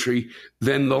our country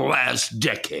than the last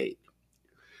decade.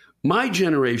 My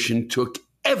generation took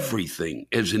everything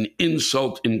as an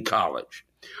insult in college,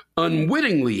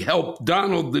 unwittingly helped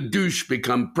Donald the douche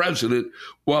become president,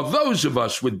 while those of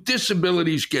us with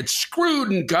disabilities get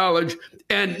screwed in college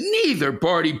and neither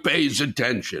party pays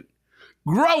attention.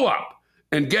 Grow up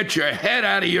and get your head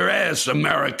out of your ass,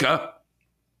 America.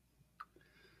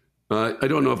 I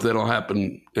don't know if that'll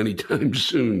happen anytime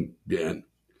soon, Dan,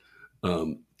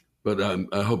 but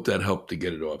I hope that helped to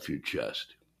get it off your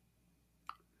chest.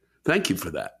 Thank you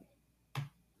for that.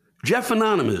 Jeff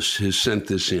Anonymous has sent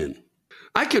this in.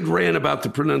 I could rant about the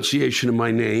pronunciation of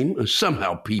my name.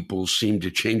 Somehow people seem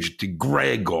to change it to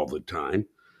Greg all the time.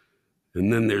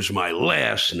 And then there's my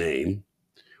last name.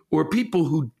 Or people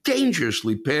who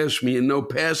dangerously pass me in no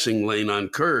passing lane on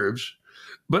curves.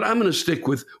 But I'm going to stick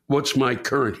with what's my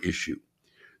current issue.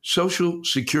 Social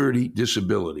Security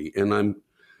disability. And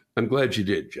I'm glad you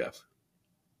did, Jeff.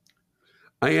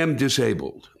 I am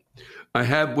disabled. I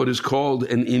have what is called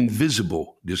an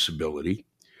invisible disability,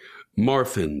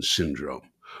 Marfan syndrome.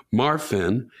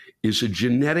 Marfan is a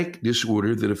genetic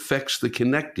disorder that affects the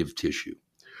connective tissue.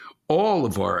 All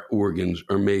of our organs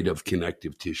are made of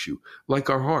connective tissue, like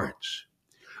our hearts.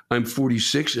 I'm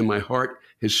 46 and my heart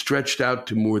has stretched out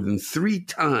to more than 3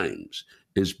 times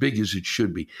as big as it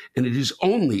should be, and it is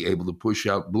only able to push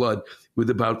out blood with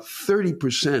about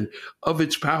 30% of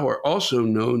its power, also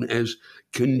known as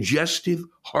congestive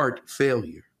heart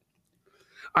failure.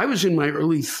 I was in my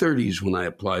early 30s when I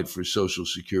applied for Social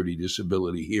Security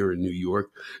disability here in New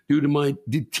York due to my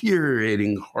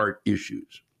deteriorating heart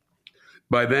issues.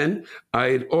 By then, I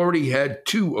had already had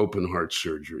 2 open heart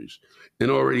surgeries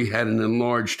and already had an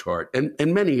enlarged heart and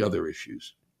many other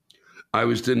issues. I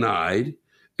was denied,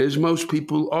 as most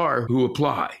people are who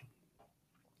apply.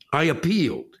 I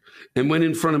appealed and went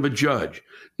in front of a judge.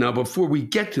 Now, before we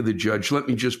get to the judge, let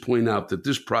me just point out that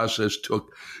this process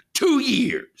took 2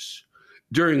 years,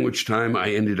 during which time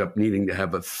I ended up needing to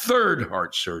have a 3rd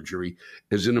heart surgery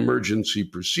as an emergency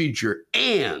procedure,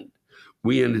 and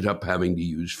we ended up having to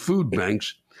use food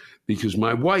banks because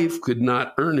my wife could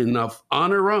not earn enough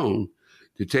on her own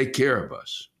to take care of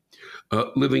us,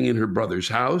 living in her brother's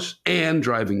house and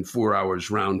driving 4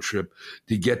 hours round trip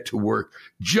to get to work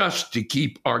just to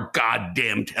keep our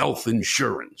goddamned health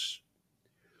insurance.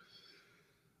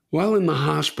 While in the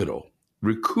hospital,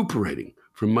 recuperating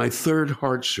from my 3rd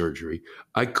heart surgery,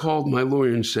 I called my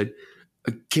lawyer and said,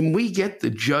 can we get the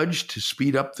judge to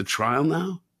speed up the trial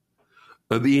now?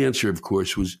 The answer, of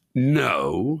course, was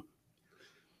no.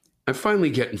 I finally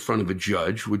get in front of a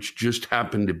judge, which just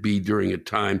happened to be during a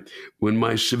time when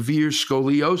my severe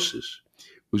scoliosis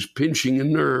was pinching a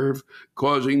nerve,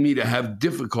 causing me to have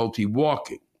difficulty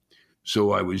walking.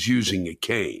 So I was using a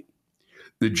cane.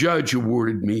 The judge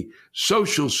awarded me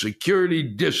Social Security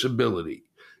disability.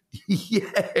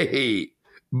 Yay!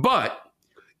 But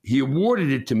he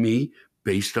awarded it to me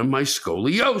based on my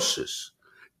scoliosis,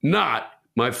 not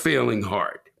my failing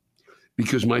heart,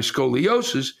 because my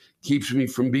scoliosis keeps me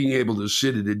from being able to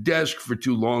sit at a desk for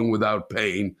too long without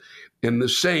pain, and the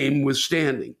same with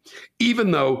standing.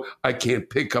 Even though I can't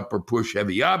pick up or push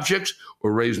heavy objects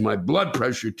or raise my blood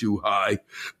pressure too high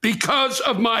because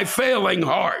of my failing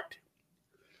heart.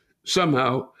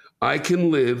 Somehow, I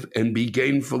can live and be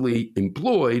gainfully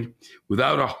employed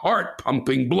without a heart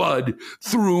pumping blood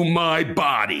through my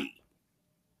body.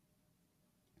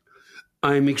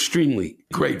 I am extremely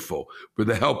grateful for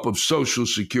the help of Social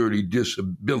Security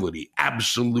disability,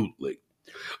 absolutely.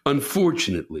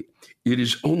 Unfortunately, it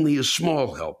is only a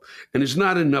small help and is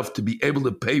not enough to be able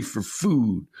to pay for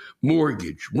food,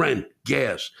 mortgage, rent,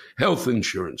 gas, health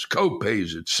insurance,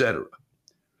 co-pays, etc.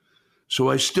 So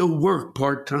I still work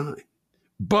part-time.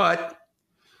 But,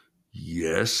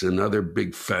 yes, another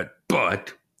big fat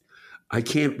but, I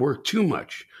can't work too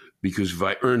much because if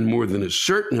I earn more than a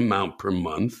certain amount per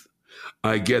month,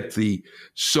 I get the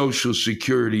Social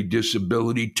Security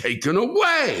disability taken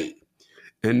away.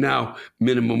 And now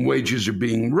minimum wages are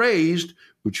being raised,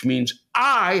 which means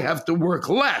I have to work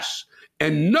less.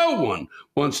 And no one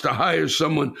wants to hire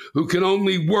someone who can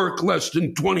only work less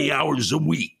than 20 hours a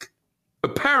week.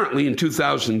 Apparently in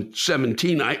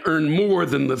 2017, I earned more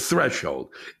than the threshold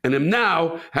and am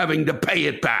now having to pay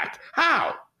it back.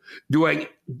 How? Do I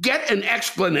get an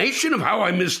explanation of how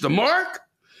I missed the mark?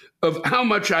 Of how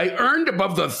much I earned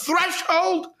above the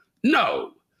threshold?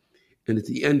 No. And at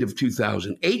the end of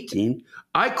 2018,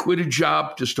 I quit a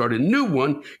job to start a new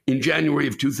one in January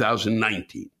of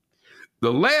 2019.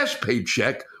 The last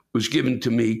paycheck was given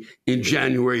to me in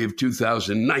January of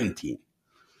 2019.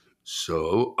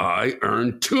 So I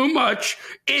earned too much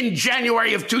in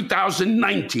January of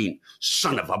 2019.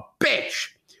 Son of a bitch.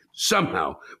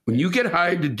 Somehow, when you get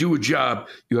hired to do a job,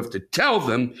 you have to tell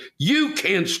them you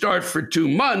can't start for 2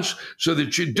 months so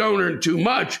that you don't earn too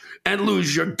much and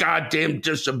lose your goddamn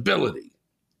disability.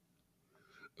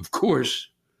 Of course,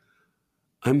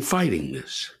 I'm fighting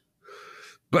this.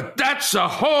 But that's a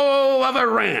whole other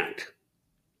rant.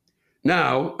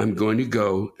 Now I'm going to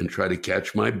go and try to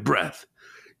catch my breath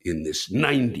in this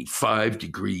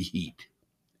 95-degree heat.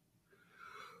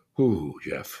 Ooh,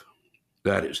 Jeff,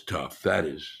 that is tough. That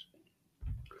is...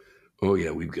 Oh,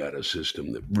 yeah, we've got a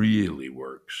system that really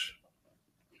works.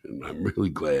 And I'm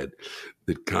really glad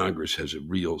that Congress has a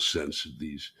real sense of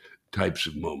these types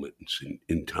of moments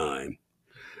in time.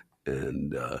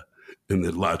 And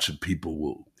that lots of people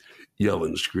will yell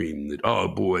and scream that, oh,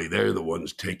 boy, they're the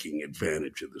ones taking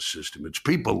advantage of the system. It's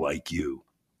people like you.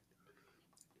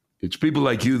 It's people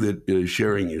like you that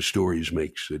sharing your stories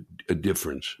makes a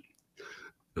difference.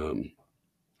 I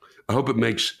hope it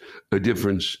makes a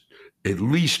difference at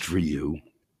least for you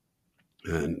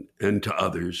and to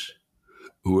others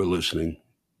who are listening,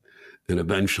 and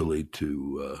eventually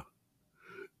to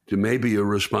maybe a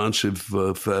responsive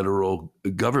federal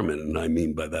government, and I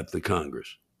mean by that the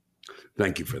Congress.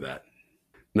 Thank you for that.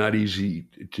 Not easy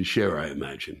to share, I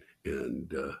imagine,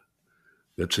 and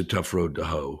that's a tough road to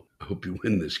hoe. I hope you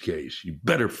win this case. You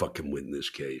better fucking win this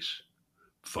case.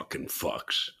 Fucking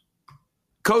fucks.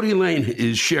 Cody Lane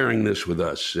is sharing this with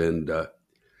us, and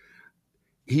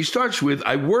he starts with,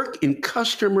 I work in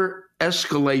customer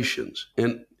escalations.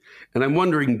 And I'm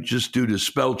wondering, just due to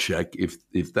spell check,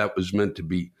 if that was meant to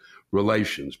be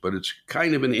relations. But it's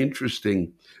kind of an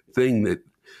interesting thing that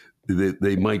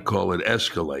they might call it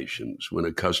escalations when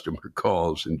a customer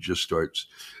calls and just starts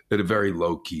at a very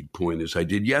low-keyed point, as I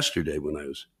did yesterday when I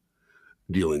was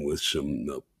dealing with some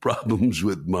problems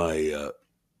with my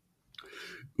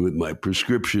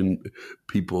prescription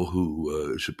people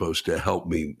who are supposed to help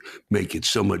me make it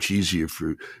so much easier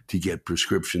to get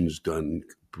prescriptions done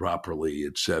properly,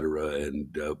 et cetera.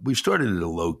 And we started at a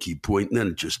low-key point, and then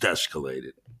it just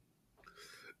escalated.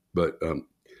 But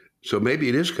so maybe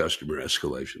it is customer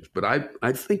escalations. But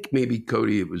I think maybe,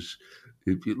 Cody, it was,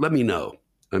 let me know.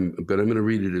 But I'm going to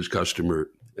read it as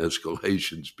customer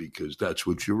escalations because that's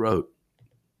what you wrote.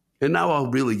 And now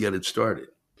I'll really get it started.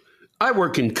 I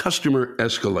work in customer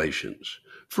escalations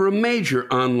for a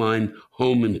major online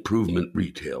home improvement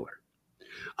retailer.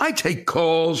 I take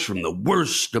calls from the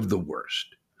worst of the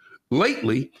worst.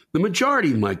 Lately, the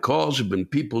majority of my calls have been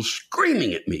people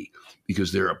screaming at me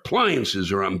because their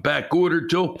appliances are on back order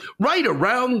till right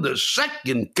around the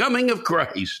second coming of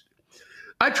Christ.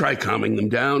 I try calming them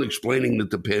down, explaining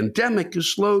that the pandemic has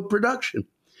slowed production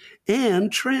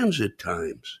and transit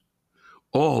times.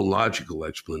 All logical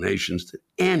explanations that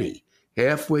any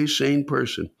halfway sane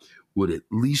person would at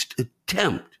least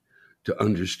attempt to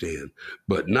understand.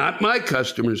 But not my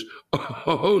customers.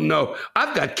 Oh, no.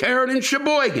 I've got Karen in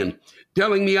Sheboygan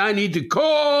telling me I need to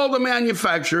call the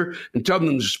manufacturer and tell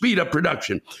them to speed up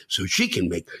production so she can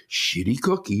make shitty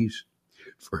cookies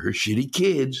for her shitty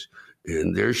kids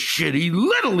and their shitty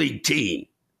Little League team.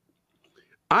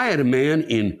 I had a man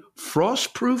in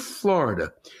Frostproof,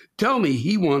 Florida, tell me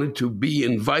he wanted to be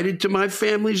invited to my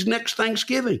family's next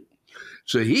Thanksgiving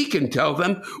so he can tell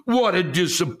them what a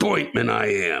disappointment I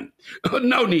am.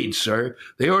 No need, sir.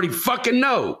 They already fucking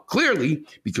know, clearly,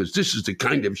 because this is the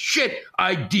kind of shit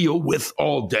I deal with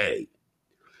all day.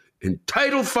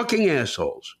 Entitled fucking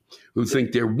assholes who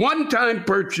think their one-time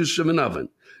purchase of an oven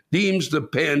deems the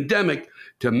pandemic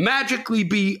to magically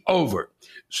be over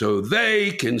so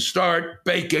they can start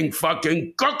baking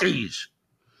fucking cookies.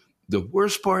 The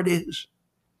worst part is,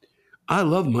 I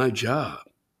love my job.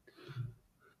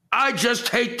 I just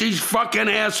hate these fucking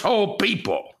asshole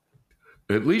people.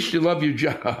 At least you love your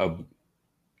job.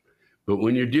 But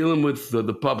when you're dealing with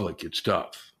the public, it's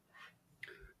tough.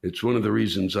 It's one of the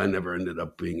reasons I never ended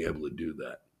up being able to do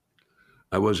that.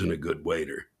 I wasn't a good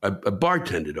waiter. I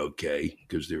bartended okay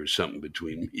because there was something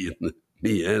between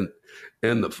me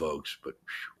and the folks. But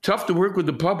tough to work with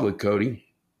the public, Cody.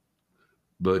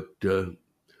 But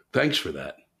thanks for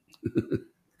that.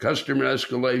 Customer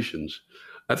escalations.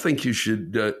 I think you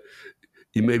should,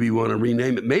 you maybe want to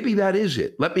rename it. Maybe that is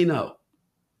it. Let me know.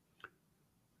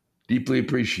 Deeply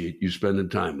appreciate you spending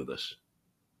time with us.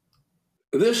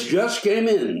 This just came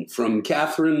in from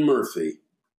Catherine Murphy.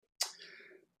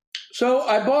 So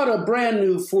I bought a brand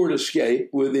new Ford Escape.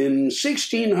 Within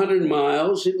 1,600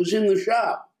 miles, it was in the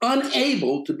shop,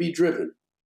 unable to be driven.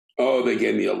 Oh, they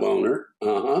gave me a loaner.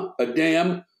 A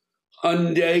damn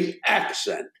Hyundai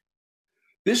Accent.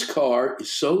 This car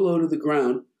is so low to the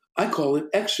ground, I call it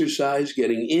exercise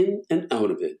getting in and out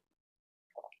of it.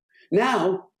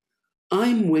 Now,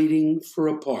 I'm waiting for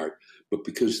a part, but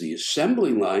because the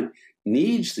assembly line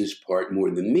needs this part more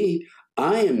than me,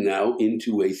 I am now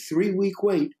into a 3-week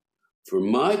wait for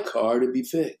my car to be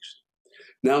fixed.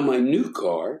 Now, my new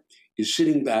car is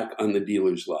sitting back on the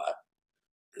dealer's lot,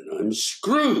 and I'm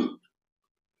screwed.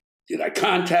 Did I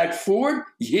contact Ford?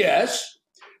 Yes.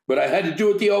 But I had to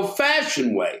do it the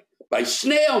old-fashioned way, by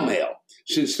snail mail,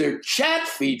 since their chat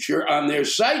feature on their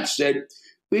site said,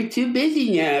 "We're too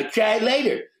busy now, try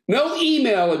later." No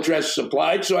email address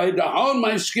supplied, so I had to hone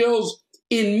my skills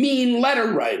in mean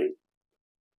letter writing.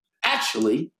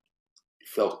 Actually, it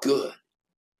felt good.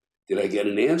 Did I get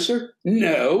an answer?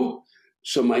 No.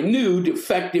 So my new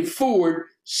defective Ford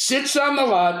sits on the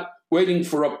lot waiting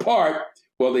for a part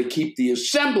while they keep the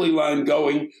assembly line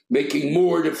going, making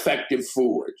more defective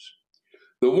Fords.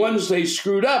 The ones they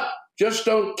screwed up just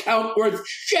don't count worth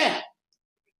shit.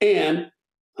 And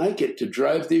I get to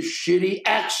drive this shitty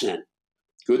Accent.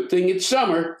 Good thing it's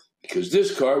summer, because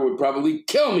this car would probably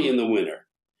kill me in the winter.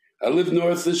 I live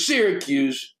north of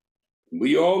Syracuse.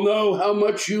 We all know how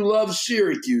much you love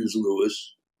Syracuse,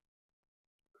 Lewis.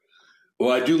 Well,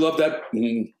 I do love that,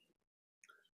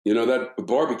 that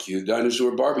barbecue,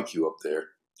 dinosaur barbecue up there.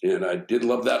 And I did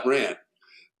love that rant.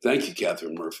 Thank you,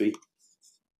 Catherine Murphy.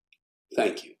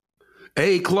 Thank you.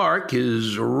 A. Clark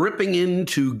is ripping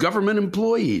into government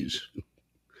employees,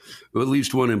 at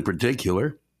least one in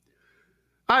particular.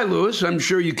 Hi, Lewis. I'm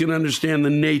sure you can understand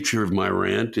the nature of my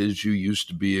rant, as you used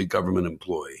to be a government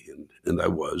employee, and I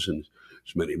was. And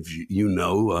as many of you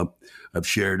know, I've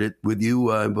shared it with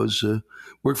you. I was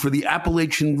worked for the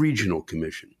Appalachian Regional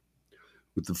Commission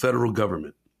with the federal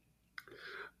government.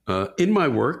 In my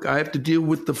work, I have to deal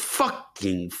with the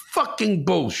fucking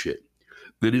bullshit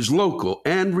that is local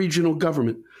and regional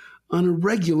government on a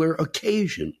regular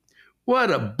occasion.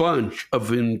 What a bunch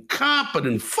of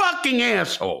incompetent fucking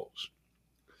assholes.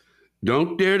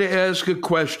 Don't dare to ask a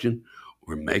question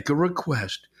or make a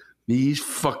request. These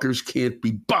fuckers can't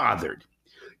be bothered.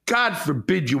 God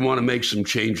forbid you want to make some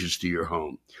changes to your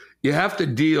home. You have to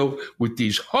deal with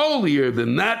these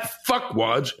holier-than-that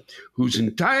fuckwads whose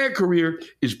entire career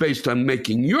is based on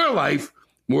making your life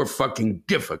more fucking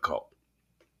difficult.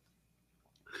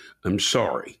 I'm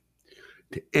sorry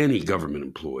to any government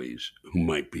employees who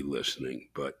might be listening,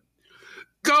 but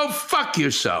go fuck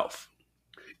yourself.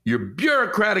 Your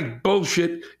bureaucratic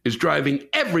bullshit is driving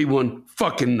everyone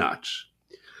fucking nuts.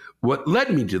 what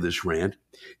led me to this rant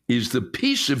is the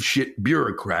piece of shit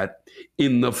bureaucrat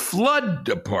in the flood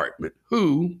department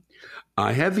who,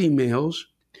 I have emails,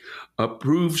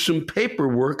 approved some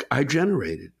paperwork I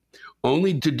generated,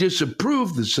 only to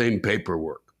disapprove the same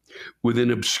paperwork with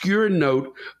an obscure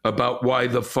note about why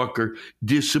the fucker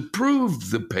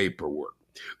disapproved the paperwork.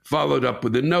 Followed up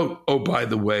with a note, oh, by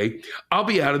the way, I'll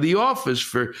be out of the office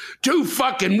for 2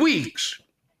 fucking weeks.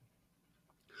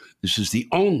 This is the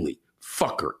only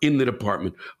fucker in the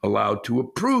department allowed to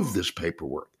approve this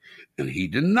paperwork. And he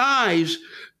denies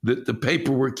that the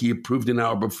paperwork he approved an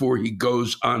hour before he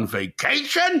goes on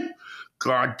vacation.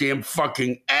 Goddamn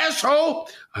fucking asshole.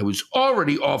 I was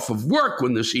already off of work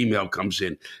when this email comes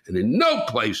in and in no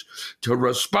place to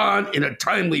respond in a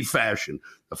timely fashion.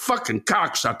 The fucking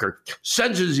cocksucker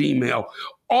sends his email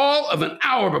all of an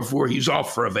hour before he's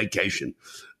off for a vacation.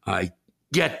 I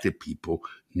get that people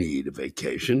need a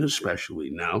vacation, especially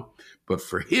now, but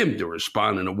for him to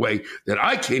respond in a way that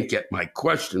I can't get my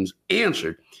questions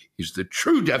answered is the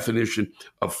true definition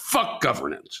of fuck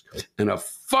governance and a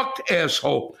fucked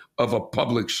asshole of a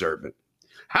public servant.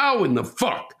 How in the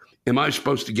fuck am I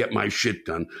supposed to get my shit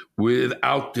done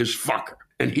without this fucker?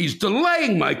 And he's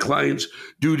delaying my clients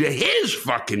due to his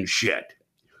fucking shit.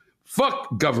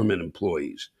 Fuck government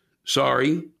employees.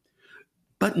 Sorry,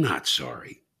 but not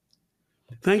sorry.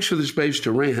 Thanks for the space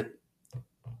to rant.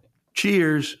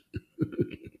 Cheers.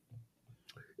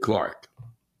 Clark,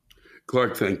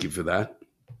 thank you for that.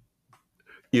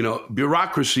 You know,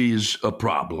 bureaucracy is a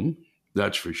problem,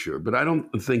 that's for sure. But I don't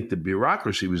think the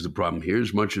bureaucracy was the problem here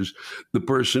as much as the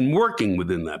person working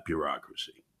within that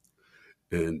bureaucracy.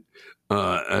 And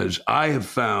as I have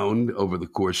found over the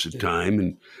course of time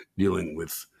and dealing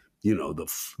with, you know, the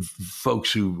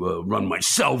folks who run my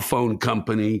cell phone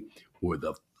company or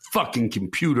the fucking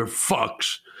computer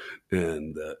fucks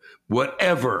and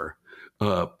whatever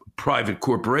private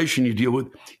corporation you deal with,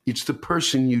 it's the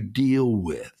person you deal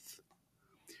with.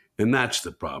 And that's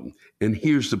the problem. And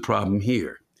here's the problem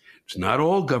here. It's not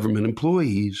all government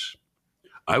employees.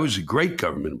 I was a great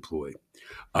government employee.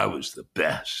 I was the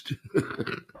best.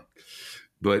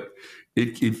 But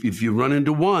if you run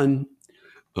into one,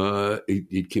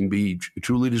 it can be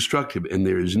truly destructive. And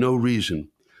there is no reason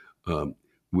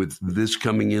with this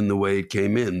coming in the way it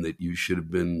came in that you should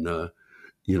have been,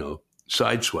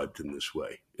 sideswiped in this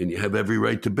way. And you have every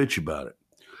right to bitch about it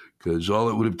because all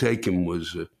it would have taken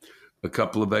was a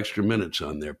couple of extra minutes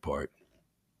on their part.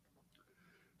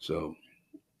 So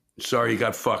sorry you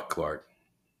got fucked, Clark.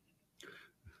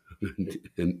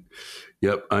 And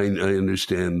yep, I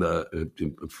understand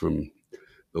from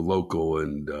the local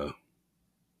and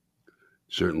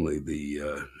certainly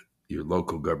your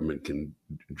local government can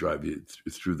drive you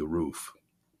through the roof.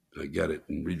 I get it.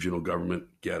 And regional government,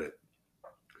 get it.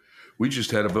 We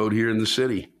just had a vote here in the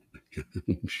city.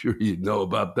 I'm sure you know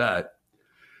about that.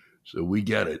 So we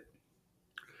get it.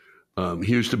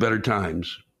 Here's to better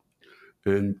times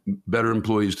and better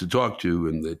employees to talk to,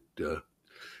 and that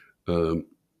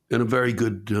and a very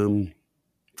good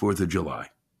 4th of July.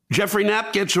 Jeffrey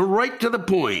Knapp gets right to the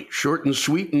point, short and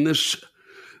sweet in this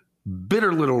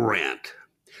bitter little rant.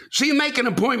 So you make an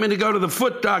appointment to go to the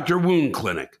foot doctor wound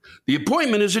clinic. The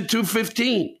appointment is at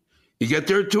 2:15. You get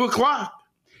there at 2 o'clock.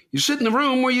 You sit in the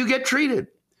room where you get treated.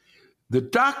 The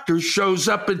doctor shows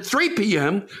up at 3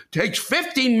 p.m., takes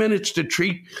 15 minutes to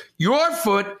treat your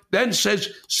foot, then says,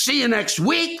 see you next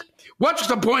week. What's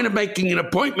the point of making an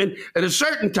appointment at a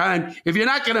certain time if you're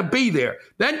not going to be there?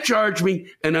 Then charge me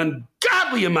an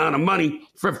ungodly amount of money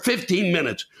for 15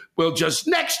 minutes. Well, just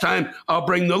next time I'll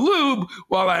bring the lube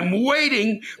while I'm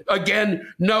waiting, again,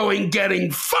 knowing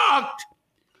getting fucked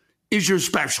is your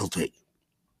specialty.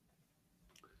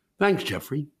 Thanks,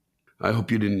 Jeffrey. I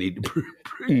hope you didn't need to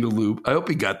bring the lube. I hope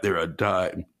he got there on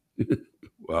time.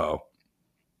 Wow.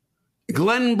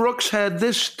 Glenn Brooks had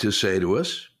this to say to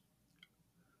us.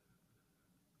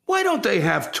 Why don't they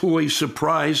have toy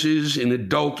surprises in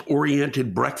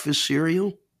adult-oriented breakfast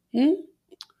cereal?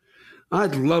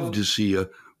 I'd love to see a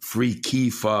free key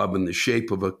fob in the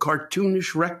shape of a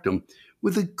cartoonish rectum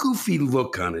with a goofy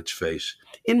look on its face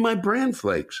in my bran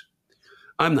flakes.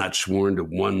 I'm not sworn to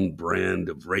one brand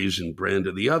of Raisin Bran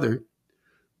or the other,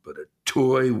 but a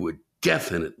toy would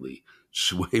definitely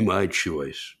sway my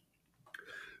choice.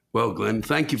 Well, Glenn,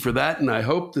 thank you for that, and I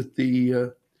hope that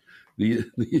the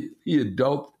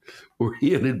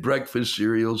adult-oriented breakfast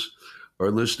cereals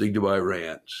are listening to my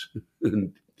rants,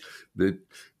 and that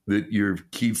your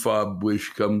key fob wish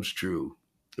comes true.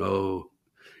 Oh,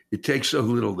 it takes so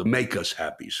little to make us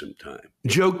happy sometimes.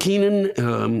 Joe Keenan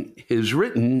has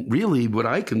written really what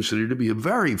I consider to be a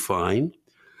very fine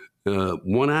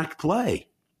one-act play.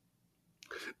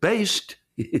 based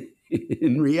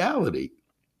in reality.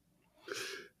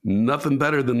 Nothing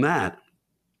better than that.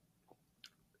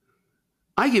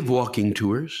 I give walking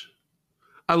tours.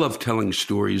 I love telling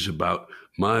stories about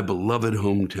my beloved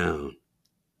hometown.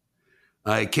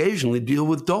 I occasionally deal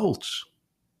with dolts.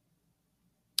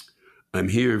 I'm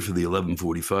here for the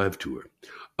 1145 tour.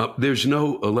 There's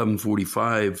no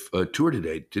 1145 tour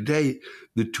today. Today,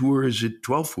 the tour is at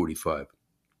 1245.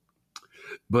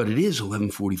 But it is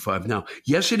 1145 now.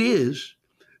 Yes, it is.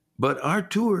 But our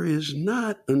tour is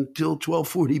not until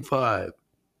 1245.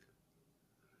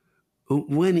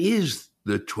 When is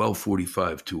the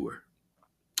 1245 tour?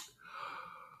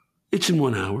 It's in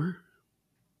 1 hour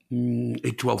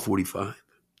at 1245.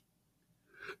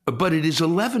 But it is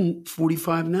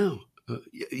 11:45 now.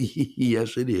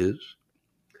 Yes, it is.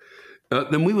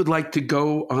 Then we would like to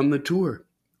go on the tour.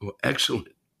 Oh, excellent.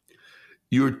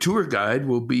 Your tour guide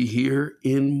will be here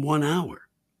in 1 hour.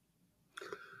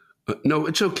 No,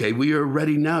 it's okay. We are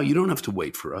ready now. You don't have to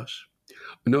wait for us.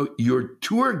 No, your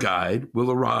tour guide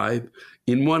will arrive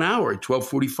in 1 hour at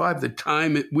 12:45, the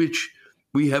time at which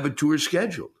we have a tour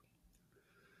scheduled.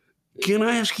 Can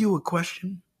I ask you a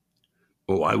question?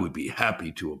 Oh, I would be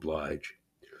happy to oblige.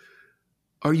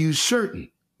 Are you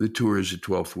certain the tour is at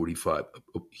 12:45?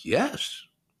 Oh, yes.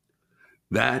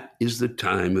 That is the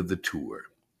time of the tour.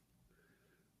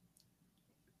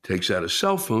 Takes out a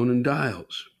cell phone and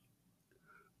dials.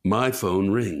 My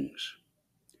phone rings.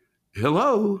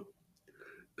 Hello?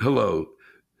 Hello.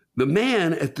 The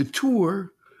man at the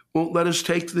tour won't let us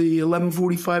take the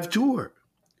 11:45 tour.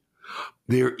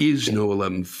 There is no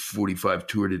 11:45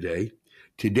 tour today.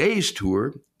 Today's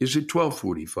tour is at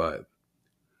 12:45.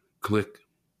 Click.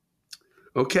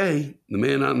 Okay, the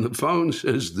man on the phone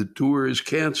says the tour is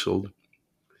canceled.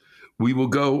 We will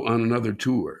go on another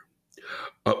tour.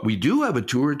 We do have a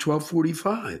tour at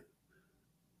 12:45.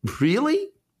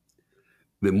 Really?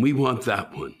 Then we want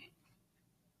that one.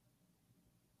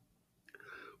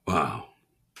 Wow.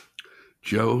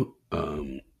 Joe,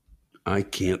 I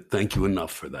can't thank you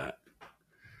enough for that.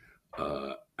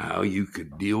 How you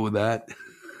could deal with that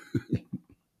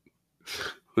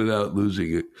without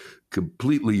losing it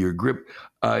completely your grip.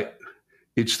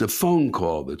 It's the phone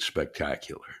call that's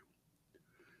spectacular.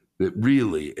 That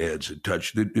really adds a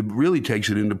touch. That it really takes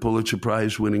it into Pulitzer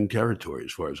Prize winning territory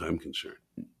as far as I'm concerned.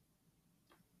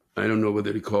 I don't know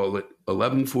whether to call it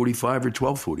 11:45 or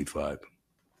 12:45,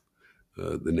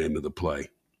 the name of the play.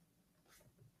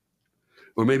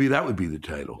 Or maybe that would be the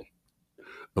title,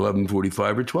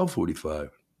 11:45 or 12:45.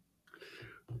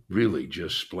 Really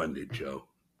just splendid, Joe.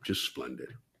 Just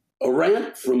splendid. A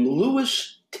rant from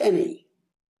Louis Tenney.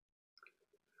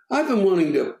 I've been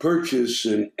wanting to purchase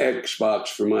an Xbox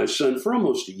for my son for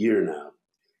almost a year now.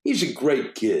 He's a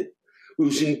great kid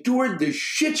who's endured the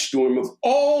shitstorm of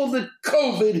all that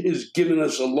COVID has given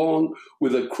us, along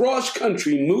with a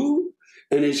cross-country move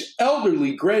and his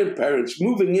elderly grandparents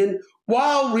moving in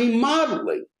while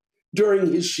remodeling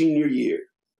during his senior year.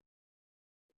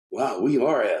 Wow, we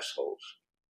are assholes.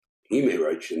 He may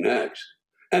write you next.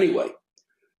 Anyway,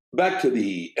 back to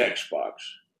the Xbox.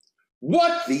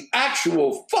 What the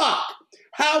actual fuck?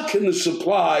 How can the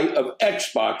supply of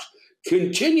Xbox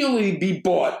continually be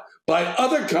bought by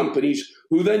other companies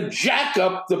who then jack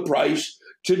up the price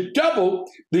to double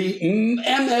the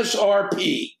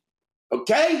MSRP?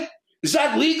 Okay? Is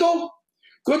that legal?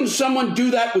 Couldn't someone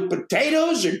do that with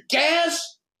potatoes or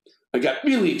gas? I got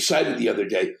really excited the other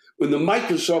day when the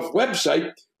Microsoft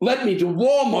website led me to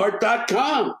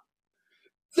Walmart.com.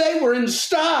 They were in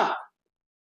stock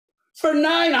for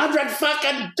 $900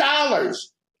 fucking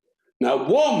dollars. Now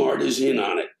Walmart is in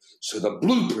on it, so the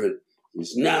blueprint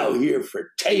is now here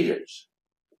for taters.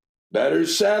 Better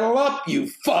saddle up, you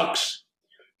fucks.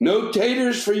 No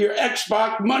taters for your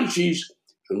Xbox munchies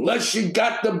unless you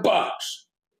got the bucks.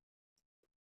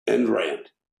 End rant.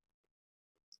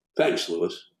 Thanks,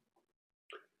 Louis.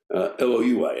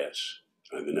 Louis.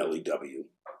 I'm an LEW.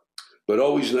 But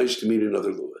always nice to meet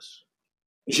another Louis.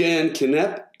 Jan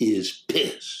Knepp is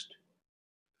pissed.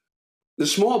 The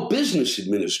Small Business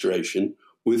Administration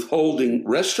withholding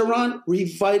Restaurant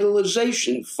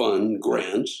Revitalization Fund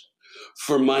grants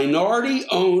for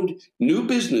minority-owned new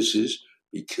businesses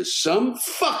because some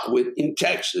fuckwit in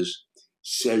Texas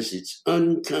says it's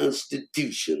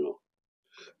unconstitutional.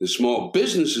 The Small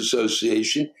Business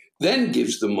Association then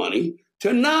gives the money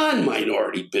to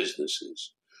non-minority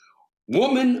businesses.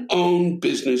 Woman-owned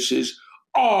businesses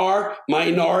are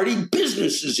minority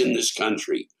businesses in this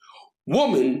country.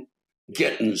 Woman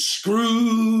getting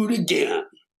screwed again.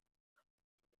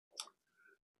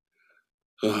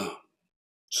 Oh,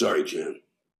 sorry, Jen,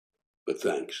 but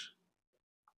thanks.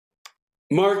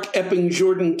 Mark Epping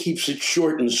Jordan keeps it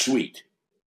short and sweet.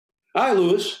 Hi,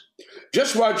 Lewis.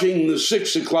 Just watching the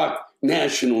 6 o'clock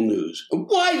national news.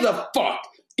 Why the fuck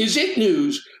is it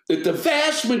news that the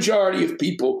vast majority of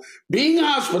people being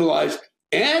hospitalized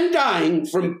and dying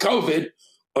from COVID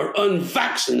are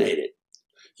unvaccinated?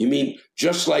 You mean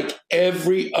just like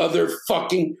every other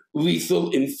fucking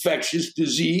lethal infectious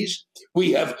disease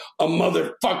we have a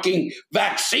motherfucking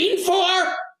vaccine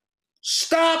for?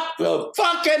 Stop the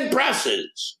fucking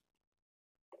presses.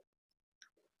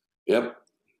 Yep.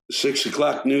 6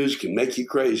 o'clock news can make you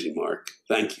crazy, Mark.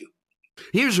 Thank you.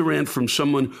 Here's a rant from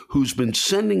someone who's been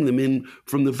sending them in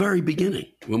from the very beginning,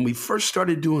 when we first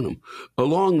started doing them,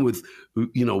 along with,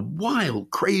 wild,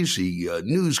 crazy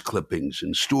news clippings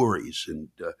and stories. And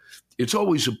it's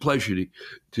always a pleasure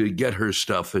to get her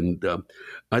stuff. And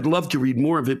I'd love to read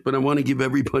more of it, but I want to give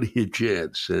everybody a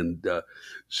chance. And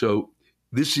so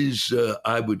this is,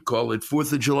 I would call it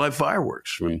 4th of July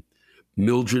fireworks from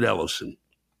Mildred Ellison.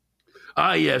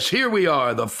 Ah, yes, here we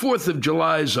are. The 4th of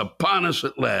July is upon us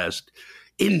at last.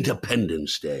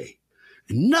 Independence Day.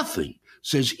 And nothing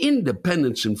says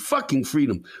independence and fucking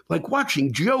freedom like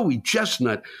watching Joey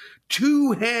Chestnut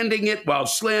two-handing it while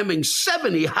slamming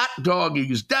 70 hot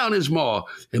doggies down his maw.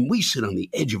 And we sit on the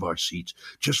edge of our seats,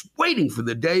 just waiting for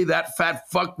the day that fat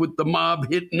fuck with the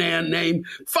mob hit Nan name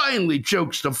finally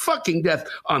chokes to fucking death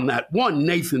on that one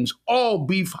Nathan's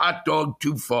all-beef hot dog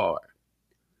too far.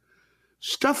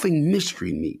 Stuffing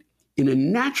mystery meat in a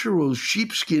natural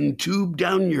sheepskin tube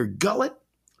down your gullet?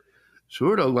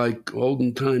 Sort of like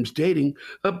olden times dating,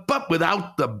 but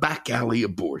without the back alley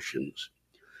abortions.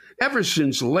 Ever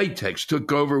since latex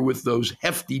took over with those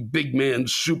hefty big man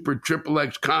super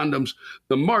XXX condoms,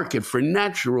 the market for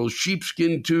natural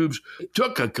sheepskin tubes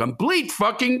took a complete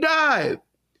fucking dive.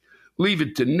 Leave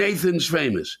it to Nathan's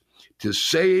Famous to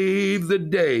save the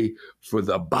day for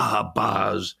the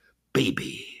Baba's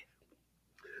baby.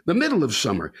 The middle of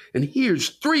summer, and here's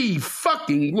 3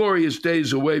 fucking glorious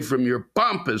days away from your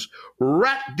pompous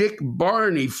rat dick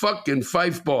Barney fucking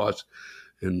Fife boss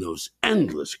and those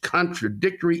endless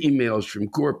contradictory emails from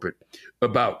corporate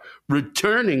about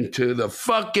returning to the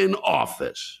fucking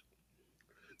office.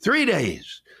 3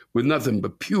 days with nothing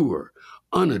but pure,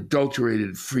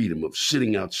 unadulterated freedom of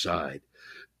sitting outside,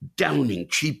 downing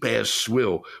cheap-ass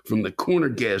swill from the corner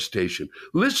gas station,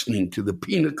 listening to the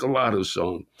Pina Colada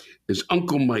song as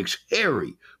Uncle Mike's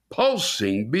hairy,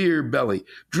 pulsing beer belly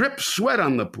drips sweat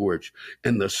on the porch,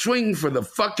 and the swing for the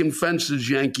fucking fences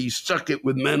Yankees suck it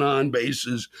with men on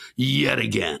bases yet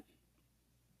again.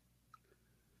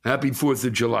 Happy 4th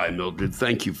of July, Mildred.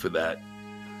 Thank you for that.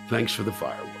 Thanks for the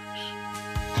fireworks.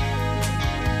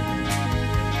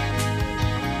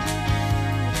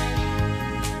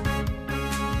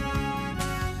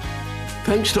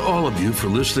 Thanks to all of you for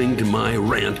listening to my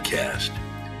Rantcast.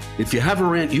 If you have a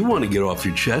rant you want to get off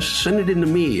your chest, send it in to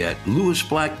me at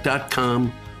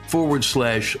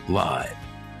lewisblack.com/live.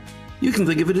 You can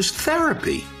think of it as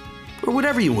therapy, or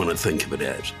whatever you want to think of it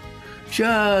as.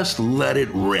 Just let it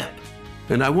rip.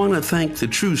 And I want to thank the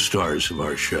true stars of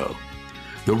our show,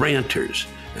 the ranters,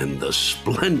 and the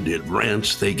splendid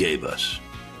rants they gave us.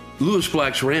 Lewis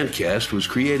Black's Rantcast was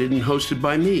created and hosted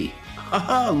by me,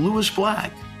 Lewis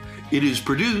Black. It is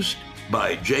produced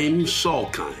by James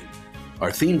Salkind. Our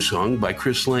theme song by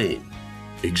Chris Lane.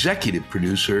 Executive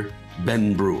producer,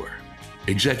 Ben Brewer.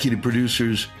 Executive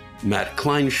producers, Matt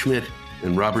Kleinschmidt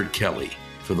and Robert Kelly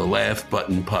for the Laugh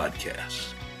Button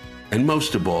Podcast. And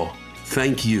most of all,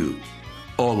 thank you,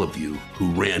 all of you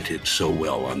who ranted so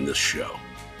well on this show.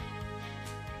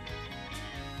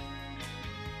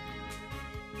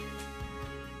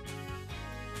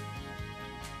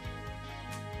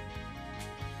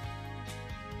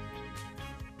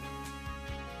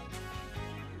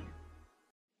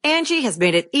 Angie has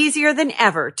made it easier than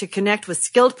ever to connect with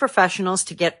skilled professionals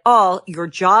to get all your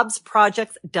jobs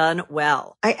projects done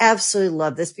well. I absolutely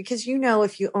love this because,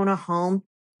 if you own a home,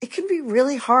 it can be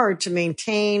really hard to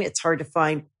maintain. It's hard to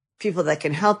find people that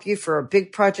can help you for a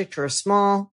big project or a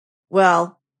small.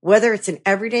 Well, whether it's in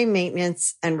everyday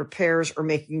maintenance and repairs or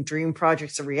making dream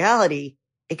projects a reality,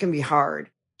 it can be hard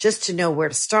just to know where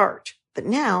to start. But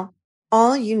now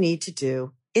all you need to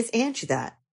do is Angie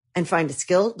that and find a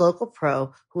skilled local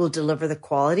pro who will deliver the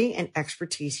quality and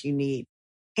expertise you need.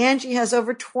 Angie has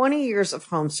over 20 years of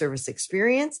home service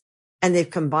experience, and they've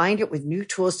combined it with new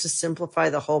tools to simplify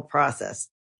the whole process.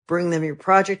 Bring them your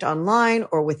project online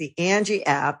or with the Angie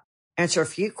app, answer a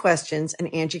few questions,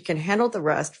 and Angie can handle the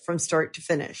rest from start to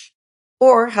finish.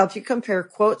 Or help you compare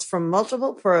quotes from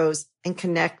multiple pros and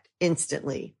connect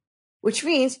instantly, which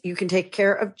means you can take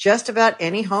care of just about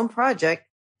any home project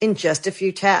in just a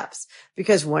few taps.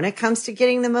 Because when it comes to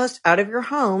getting the most out of your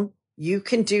home, you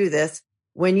can do this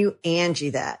when you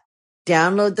Angie that.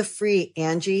 Download the free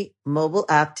Angie mobile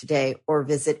app today or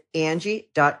visit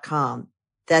Angie.com.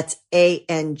 That's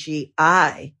ANGI.com.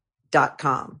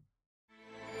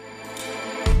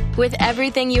 With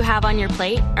everything you have on your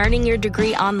plate, earning your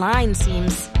degree online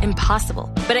seems impossible.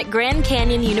 But at Grand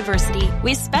Canyon University,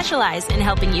 we specialize in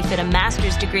helping you fit a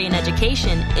master's degree in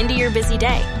education into your busy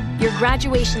day. Your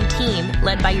graduation team,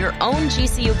 led by your own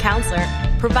GCU counselor,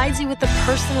 provides you with the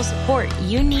personal support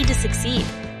you need to succeed.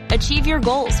 Achieve your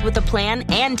goals with a plan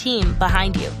and team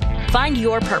behind you. Find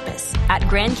your purpose at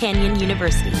Grand Canyon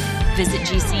University. Visit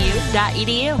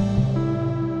gcu.edu.